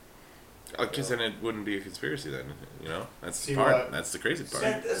that? Because then it wouldn't be a conspiracy then, you know? That's See the part. what? That's the crazy part.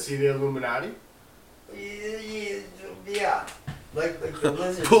 See the Illuminati? Yeah, like the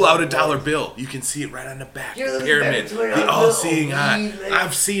lizard. Pull out a dollar bill. You can see it right on the back. You're looking Pyramid. back at $20 The all-seeing bill. eye. Really?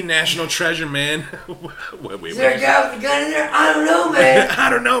 I've seen National Treasure, man. wait. Is there a guy with a gun in there? I don't know, man. I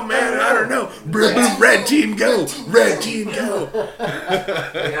don't know, man. I don't know. Red team go. Red team go.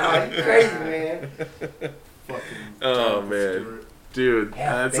 You're crazy, man. Fucking Oh, Jonathan man. Stewart. Dude,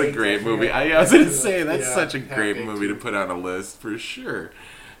 Half that's a Baked, great I movie. forget. I was going to say, that's Yeah, such a Half great Baked, movie to too. put on a list, for sure.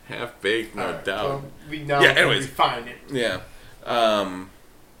 Half Baked, no Alright, doubt. well, we now Yeah, anyways. refine it. Yeah.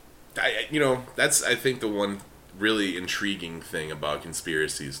 that's I think the one really intriguing thing about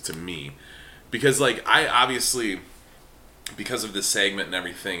conspiracies to me, because like I obviously, because of this segment and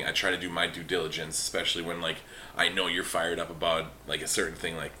everything, I try to do my due diligence, especially when like I know you're fired up about like a certain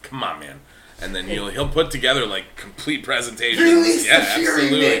thing. Like, come on, man. And then he'll put together like complete presentations. Release Yeah, the fury,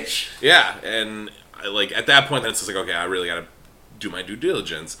 absolutely. Mitch. Yeah, and like at that point, then it's just like, okay, I really gotta do my due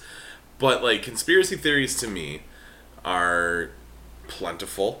diligence. But like conspiracy theories to me are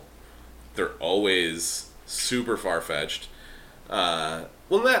plentiful. They're always super far fetched. Well,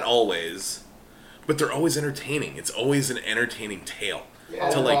 not always, but they're always entertaining. It's always an entertaining tale Yeah.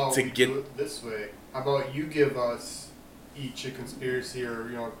 to How like about to we get. do it this way? How about you give us each a conspiracy,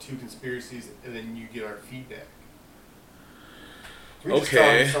 or 2 conspiracies, and then you get our feedback. We just tell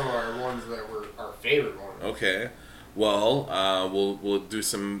Okay. them some of our ones that were our favorite ones. Okay. Well, we'll do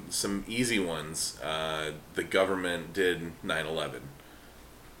some easy ones. The government did 9/11.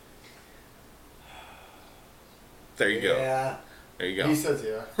 There you go. Yeah. There you go. He says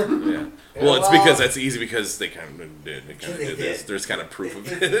yeah. Yeah. Well, it's because that's easy because they kind of did. They kind of They did did. this. There's kind of proof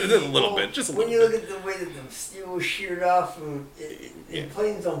of It's it a easy. little Well, bit, just a when little you bit. look at the way that the steel was sheared off, and Yeah.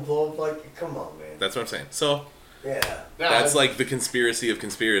 planes don't blow up like. Come on, man. That's what I'm saying. So Yeah. that's like the conspiracy of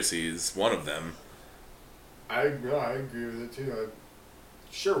conspiracies. One of them. I agree with it too.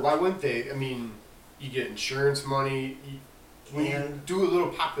 Sure, why wouldn't they? I mean, you get insurance money. When you And- do a little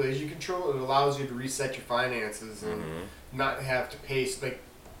population control, it allows you to reset your finances and Mhm. not have to pay like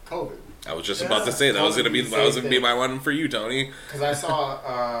COVID. I was just Yeah. about to say that was gonna be Same thing. my one for you, Tony. Because I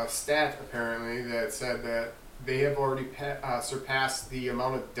saw a stat apparently that said that they have already surpassed the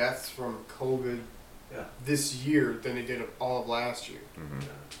amount of deaths from COVID Yeah. this year than they did all of last year. Mhm.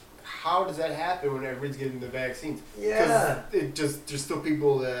 How does that happen when everybody's getting the vaccines? Yeah. There's still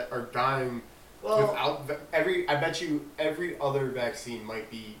people that are dying Well, without I bet you every other vaccine might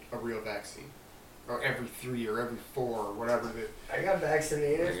be a real vaccine, or every 3 or every 4 or whatever. I got I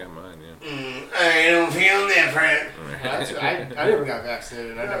vaccinated. got mine. Yeah. I don't feel different. I never got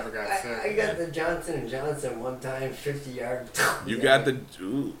vaccinated. I never got sick. I got the Johnson & Johnson one time, 50-yard. You got the.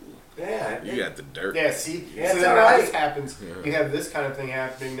 Ooh, Yeah. you got the dirt. Yeah, see, Yeah, so it's then alright. now this happens. Yeah. You have this kind of thing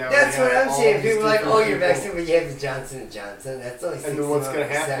happening now. That's You what have I'm all saying. these People are like, different oh, you're people. vaccinated, but you have the Johnson & Johnson. That's only 61%. And then what's going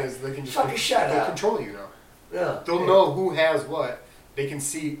to happen is they can just Fucking shut they'll up. control you now. No. They'll know who has what. They can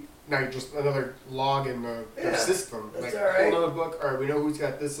see now just another log in their Yeah, system. that's Like alright. pull another book. All right, we know who's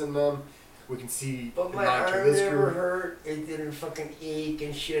got this in them. We can see But the my monitor arm this never group. hurt. It didn't fucking ache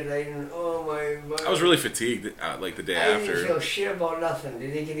and shit. I didn't. Oh my. I was really fatigued like the day I didn't after. feel shit about nothing.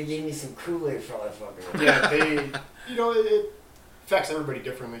 Dude, they could have gave me some Kool-Aid for all I fucking. Yeah, it affects everybody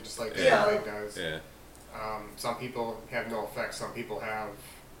differently, just like the Yeah. plague does. Yeah. Some people have no effects. Some people have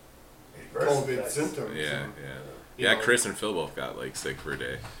Adverse COVID effects. symptoms. Yeah. and, Yeah. you Yeah, know, Chris and Phil both got like sick for a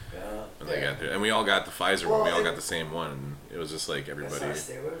day Yeah. when they Yeah. got there, and we all got the Pfizer one. Well, We all it- got the same one. And it was just like That's everybody. why I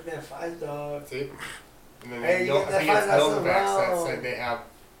stay away from that 5 dog. That's it. And then Hey, you I get that think it's $5 Novavax that around. said they have.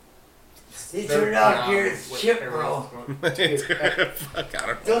 He they're turned off beyond here. It's what chip, everyone bro. else is going- Dude, Fuck, I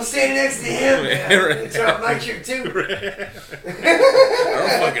don't. Don't stand next to him, man. Right. It's off my chip too. I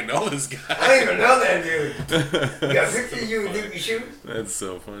don't fucking know this guy. I don't even know that dude. You got a picture of you with Dookie shoes? That's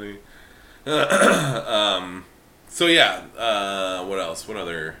so funny. So yeah, what else? What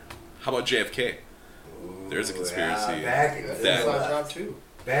other? How about JFK? There's a conspiracy. Yeah, back and to That's That- the my left. job too.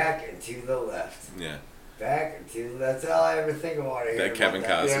 Back and to the left. Yeah, Back and to that's all I ever think about it. that Kevin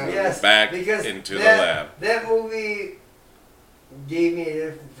about Costner Yeah. movie. Yes, Back because into the that, lab. That movie gave me a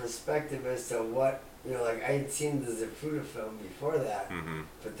different perspective as to what, like I had seen the Zapruder film before that, Hmm.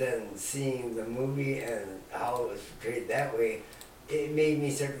 but then seeing the movie and how it was portrayed that way, it made me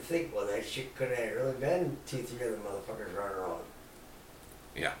start to think, well, that shit could have really been 2-3 other motherfuckers running around.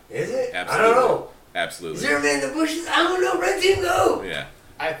 Yeah, Is it? Absolutely. I don't know. Is absolutely. there a man in the bushes? I don't know. Red team go. Yeah,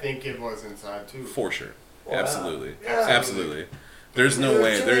 I think it was inside too. for sure. Wow. Absolutely, Yeah. absolutely. There's no There are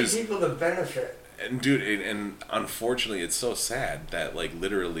way. too many There's people to benefit. and dude, and unfortunately, it's so sad that like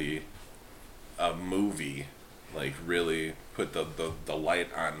literally, a movie, like really put the light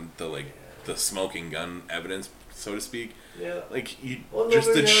on the smoking gun evidence, so to speak. Yeah. Like you, Well, just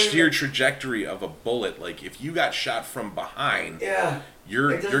the nobody knows sheer that- trajectory of a bullet. Like if you got shot from behind, Yeah.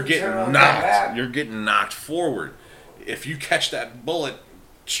 you're It doesn't you're getting turn on knocked. their back. You're getting knocked forward. If you catch that bullet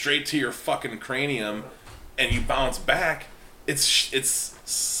straight to your fucking cranium, and you bounce back, it's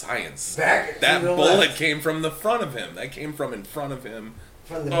science. Back to That the bullet left. came from the front of him. That came from in front of him.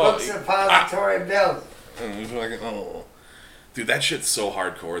 From the Oh, books repository belt. And it was like, oh. Dude, that shit's so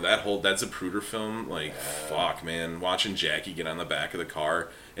hardcore. That's a Zapruder film. Like, fuck, man. Watching Jackie get on the back of the car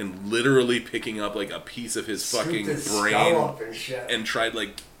and literally picking up like a piece of his fucking Scooped his skull brain up and shit. and tried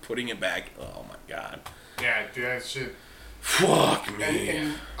like putting it back. Oh my god. Yeah, dude, that shit. Fuck me.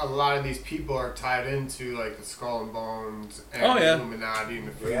 And a lot of these people are tied into like the Skull and Bones and Oh, yeah. the Illuminati and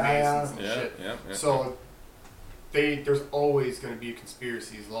the Freemasons Yeah. and Yeah, shit. yeah. So there's always going to be a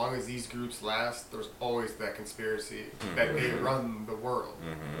conspiracy. As long as these groups last, there's always that conspiracy that they run the world.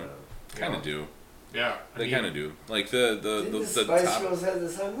 Kind of do. Yeah. I They mean, kind of do. Like the Didn't the the Spice top. Girls have the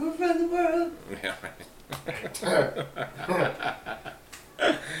song "Move Around the World"? Yeah, right.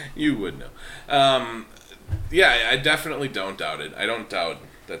 You would know. Yeah, I definitely don't doubt it. I don't doubt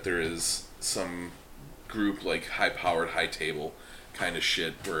that there is some group like high-powered, high-table kind of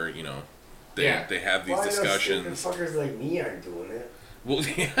shit where, you know, they Yeah. they have these Why those discussions. stupid fuckers like me aren't doing it? Well,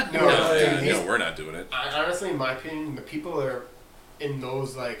 yeah, No, dude, no, these- we're not doing it. honestly, in my opinion, the people that are in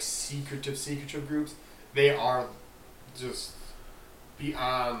those like secretive groups, they are just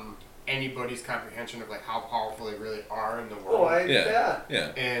beyond anybody's comprehension of like how powerful they really are in the world. Oh, I Yeah, bet.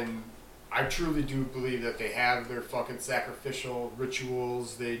 yeah. And I truly do believe that they have their fucking sacrificial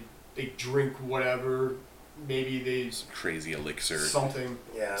rituals. They drink whatever. Maybe they Crazy elixir. something.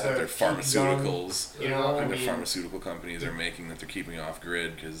 Yeah. to Their keep young, pharmaceuticals. You know, I And the mean, pharmaceutical companies are making that they're keeping off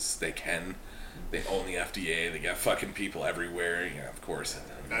grid because they can. They own the FDA. They got fucking people everywhere. Yeah, of course.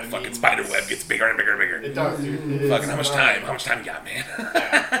 And I the fucking mean, spider web gets bigger and bigger and bigger. it does, dude. It Fucking is how much not- time? How much time you got, man?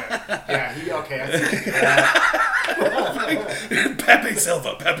 Yeah, I see. Pepe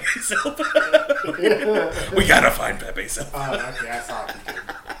Silva. Pepe Silva. We gotta find Pepe Silva. Okay, I saw it.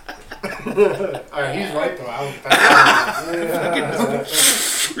 Alright, he's right though.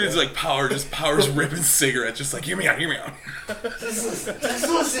 It's like Power's ripping cigarettes. Just like, hear me out. Just listen.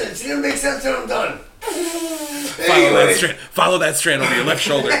 It's gonna make sense when I'm done. Follow that strand over your left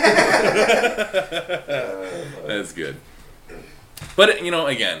shoulder. That's good. But you know,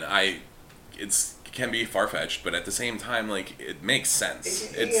 again, it can be far fetched, but at the same time, like it makes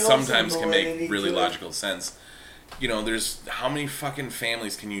sense. It also sometimes can make validity really to it. logical sense. You know, there's how many fucking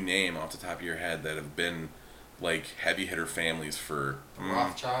families can you name off the top of your head that have been like heavy hitter families for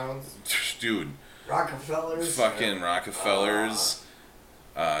Rothschilds. dude, Rockefellers. fucking Rockefellers,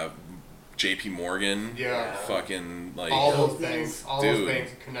 J.P. Morgan, Yeah. fucking like All those Those banks, all dude. those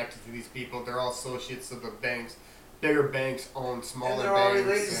banks are connected to these people. They're all associates of the banks. Bigger banks own smaller they're all banks.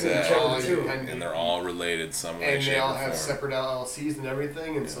 related to and each they're all other, too. independent. and they're all related some way, And shape, they all or have form. separate LLCs and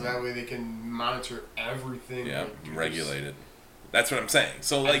everything, and so that way they can monitor everything. Yeah, like, there's- regulated. That's what I'm saying.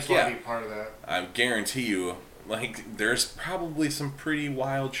 So I like, just wanna yeah, be part of that. I guarantee you, like, there's probably some pretty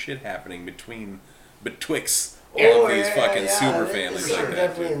wild shit happening betwixt all of these fucking super families They're like that,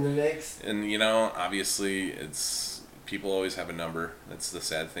 definitely dude. in the mix. And you know, obviously, it's people always have a number. That's the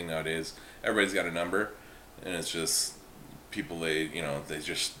sad thing nowadays. Everybody's got a number, and it's just people. They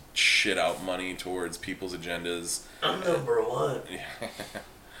just shit out money towards people's agendas. I'm number one.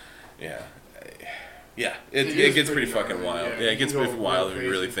 Yeah. Yeah, it is gets pretty pretty fucking gnarly, wild. yeah. Yeah, it You gets can go pretty wild if crazy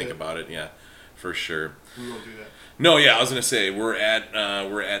you really with think it. about it. Yeah, for sure. We won't do that. No, yeah, I was gonna say we're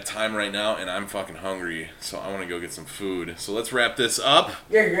at time right now, and I'm fucking hungry, so I want to go get some food. So let's wrap this up.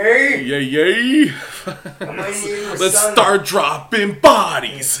 Yeah, yay! Yay! Let's start dropping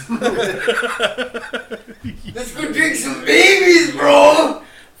bodies. Let's go drink some babies, bro.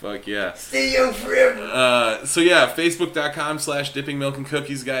 Fuck yeah. Stay young forever. So yeah, Facebook.com/Dipping Milk and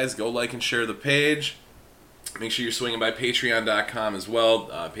Cookies, guys. Go like and share the page. Make sure you're swinging by Patreon.com as well.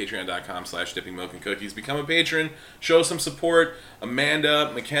 Patreon.com/Dipping Milk and Cookies. Become a patron. Show some support.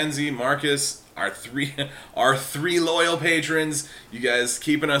 Amanda, Mackenzie, Marcus, our three loyal patrons. You guys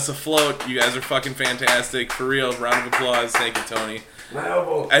keeping us afloat. You guys are fucking fantastic. For real. Round of applause. Thank you, Tony. My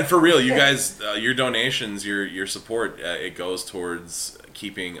elbow. And for real, you guys, your donations, your support, it goes towards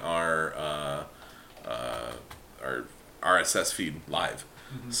keeping our RSS feed live.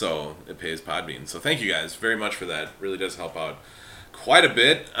 So it pays Podbean. So thank you guys very much for that. Really does help out quite a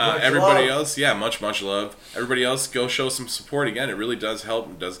bit. Everybody love. else, yeah, much love. Everybody else, go show some support again. It really does help.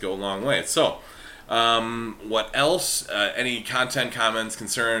 It does go a long way. So, what else? Any content, comments,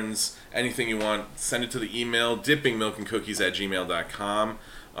 concerns, anything you want, send it to the email dippingmilkandcookies@gmail.com.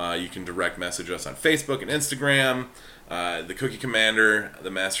 You can direct message us on Facebook and Instagram. The Cookie Commander, the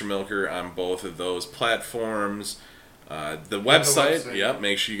Master Milker on both of those platforms. The website, yep,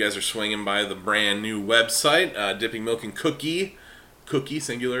 make sure you guys are swinging by the brand new website, Dipping Milk and Cookie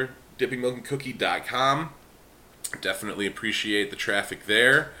singular, dippingmilkandcookie.com. Definitely appreciate the traffic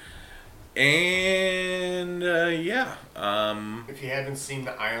there. And, yeah. If you haven't seen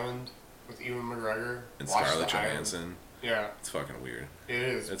The Island with Ewan McGregor, And watch Scarlett The Island. Johansson. Yeah, It's fucking weird. it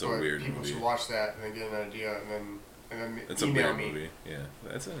is. It's a but weird people movie. should watch that and then get an idea and then It's a email weird me. movie. Yeah,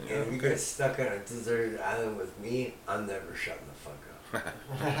 that's it. And if you get stuck on a deserted island with me, I'm never shutting the fuck up.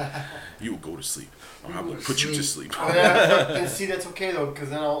 You will go to sleep, or I will put you to sleep. And see, that's okay though, because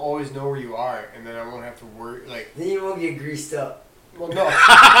then I'll always know where you are, and then I won't have to worry. Like, Then you won't get greased up. well, no.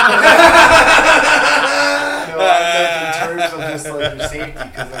 No, I meant in terms of just like your safety,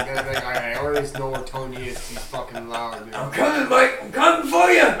 because like, I always know where Tony is. He's fucking loud. Dude. I'm coming, Mike. I'm coming for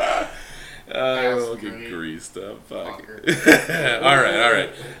you. I'll get great. greased up. Fuck. Fucker. all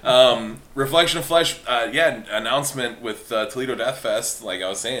right. Reflection of Flesh. Announcement with Toledo Death Fest. Like I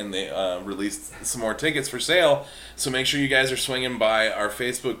was saying, they released some more tickets for sale. So make sure you guys are swinging by our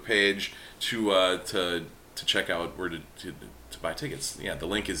Facebook page to check out where to buy tickets. Yeah, the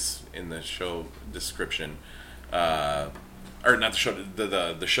link is in the show description. Or not the show,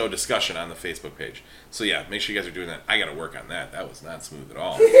 the show discussion on the Facebook page. So yeah, make sure you guys are doing that. I got to work on that. That was not smooth at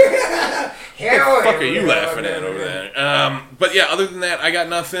all. What the fuck are you laughing at over there? But yeah, other than that, I got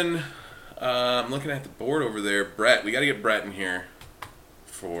nothing. I'm looking at the board over there. Brett, we got to get Brett in here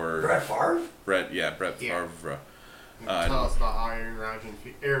for Brett Favre? Brett Yeah. Favre. Tell us about how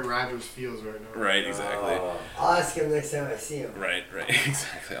Aaron Rodgers feels right now. Right, exactly. I'll ask him next time I see him. Right,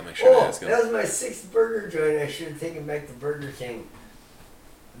 exactly. I'll make sure to Oh, ask him. that was my 6th burger joint. I should have taken back to Burger King.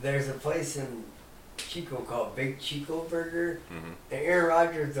 There's a place in Chico called Big Chico Burger. Mhm. And Aaron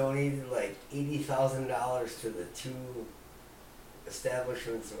Rodgers donated like $80,000 to the 2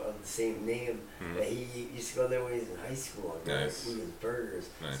 establishments of the same name that he used to go there when he was in high school and Nice. eat his burgers.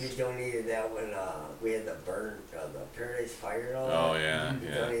 Nice. So he donated that when we had the Paradise Fire and all that. Oh, yeah, He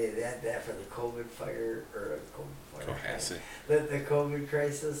yeah. donated that for the COVID fire, or COVID fire. Cohasset. The COVID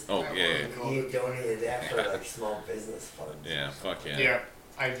crisis. Oh, yeah. He donated that for like small business funds. Yeah, fuck yeah. Yeah,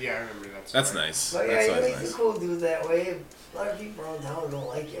 I remember that. That's story. nice. But That's yeah, always he's nice. a cool dude that way. A lot of people around town don't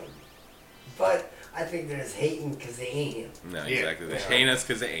like him. But I think they're just hating because they ain't him. No, Yeah. exactly. They hate us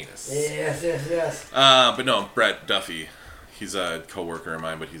because they ain't us. Yes. But no, Brett Duffy. He's a co-worker of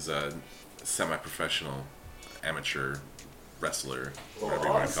mine, but he's a semi-professional amateur wrestler, whatever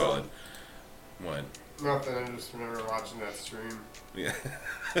you want to call it. What? Nothing. I just remember watching that stream. Yeah.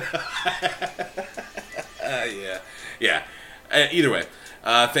 Yeah. Either way,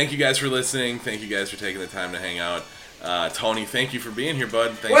 thank you guys for listening. Thank you guys for taking the time to hang out. Tony, thank you for being here,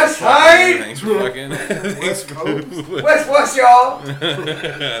 bud. Thanks West for fucking- Side! Thanks for fucking. West Coast. West, y'all.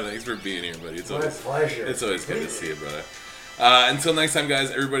 Thanks for being here, buddy. My pleasure. It's always good to see you, brother. Until next time,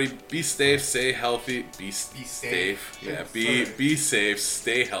 guys. Everybody, be safe, stay healthy. Be safe. Yeah. Be safe.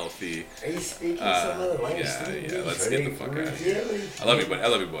 Stay healthy. Are you speaking some other language? Yeah. Let's get the fuck out of here. I love you, buddy. I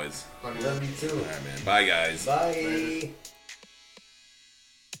love you, boys. Love you too. All right, man. Bye, guys. Bye.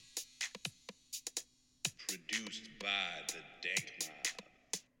 Produced by the Dank Mob.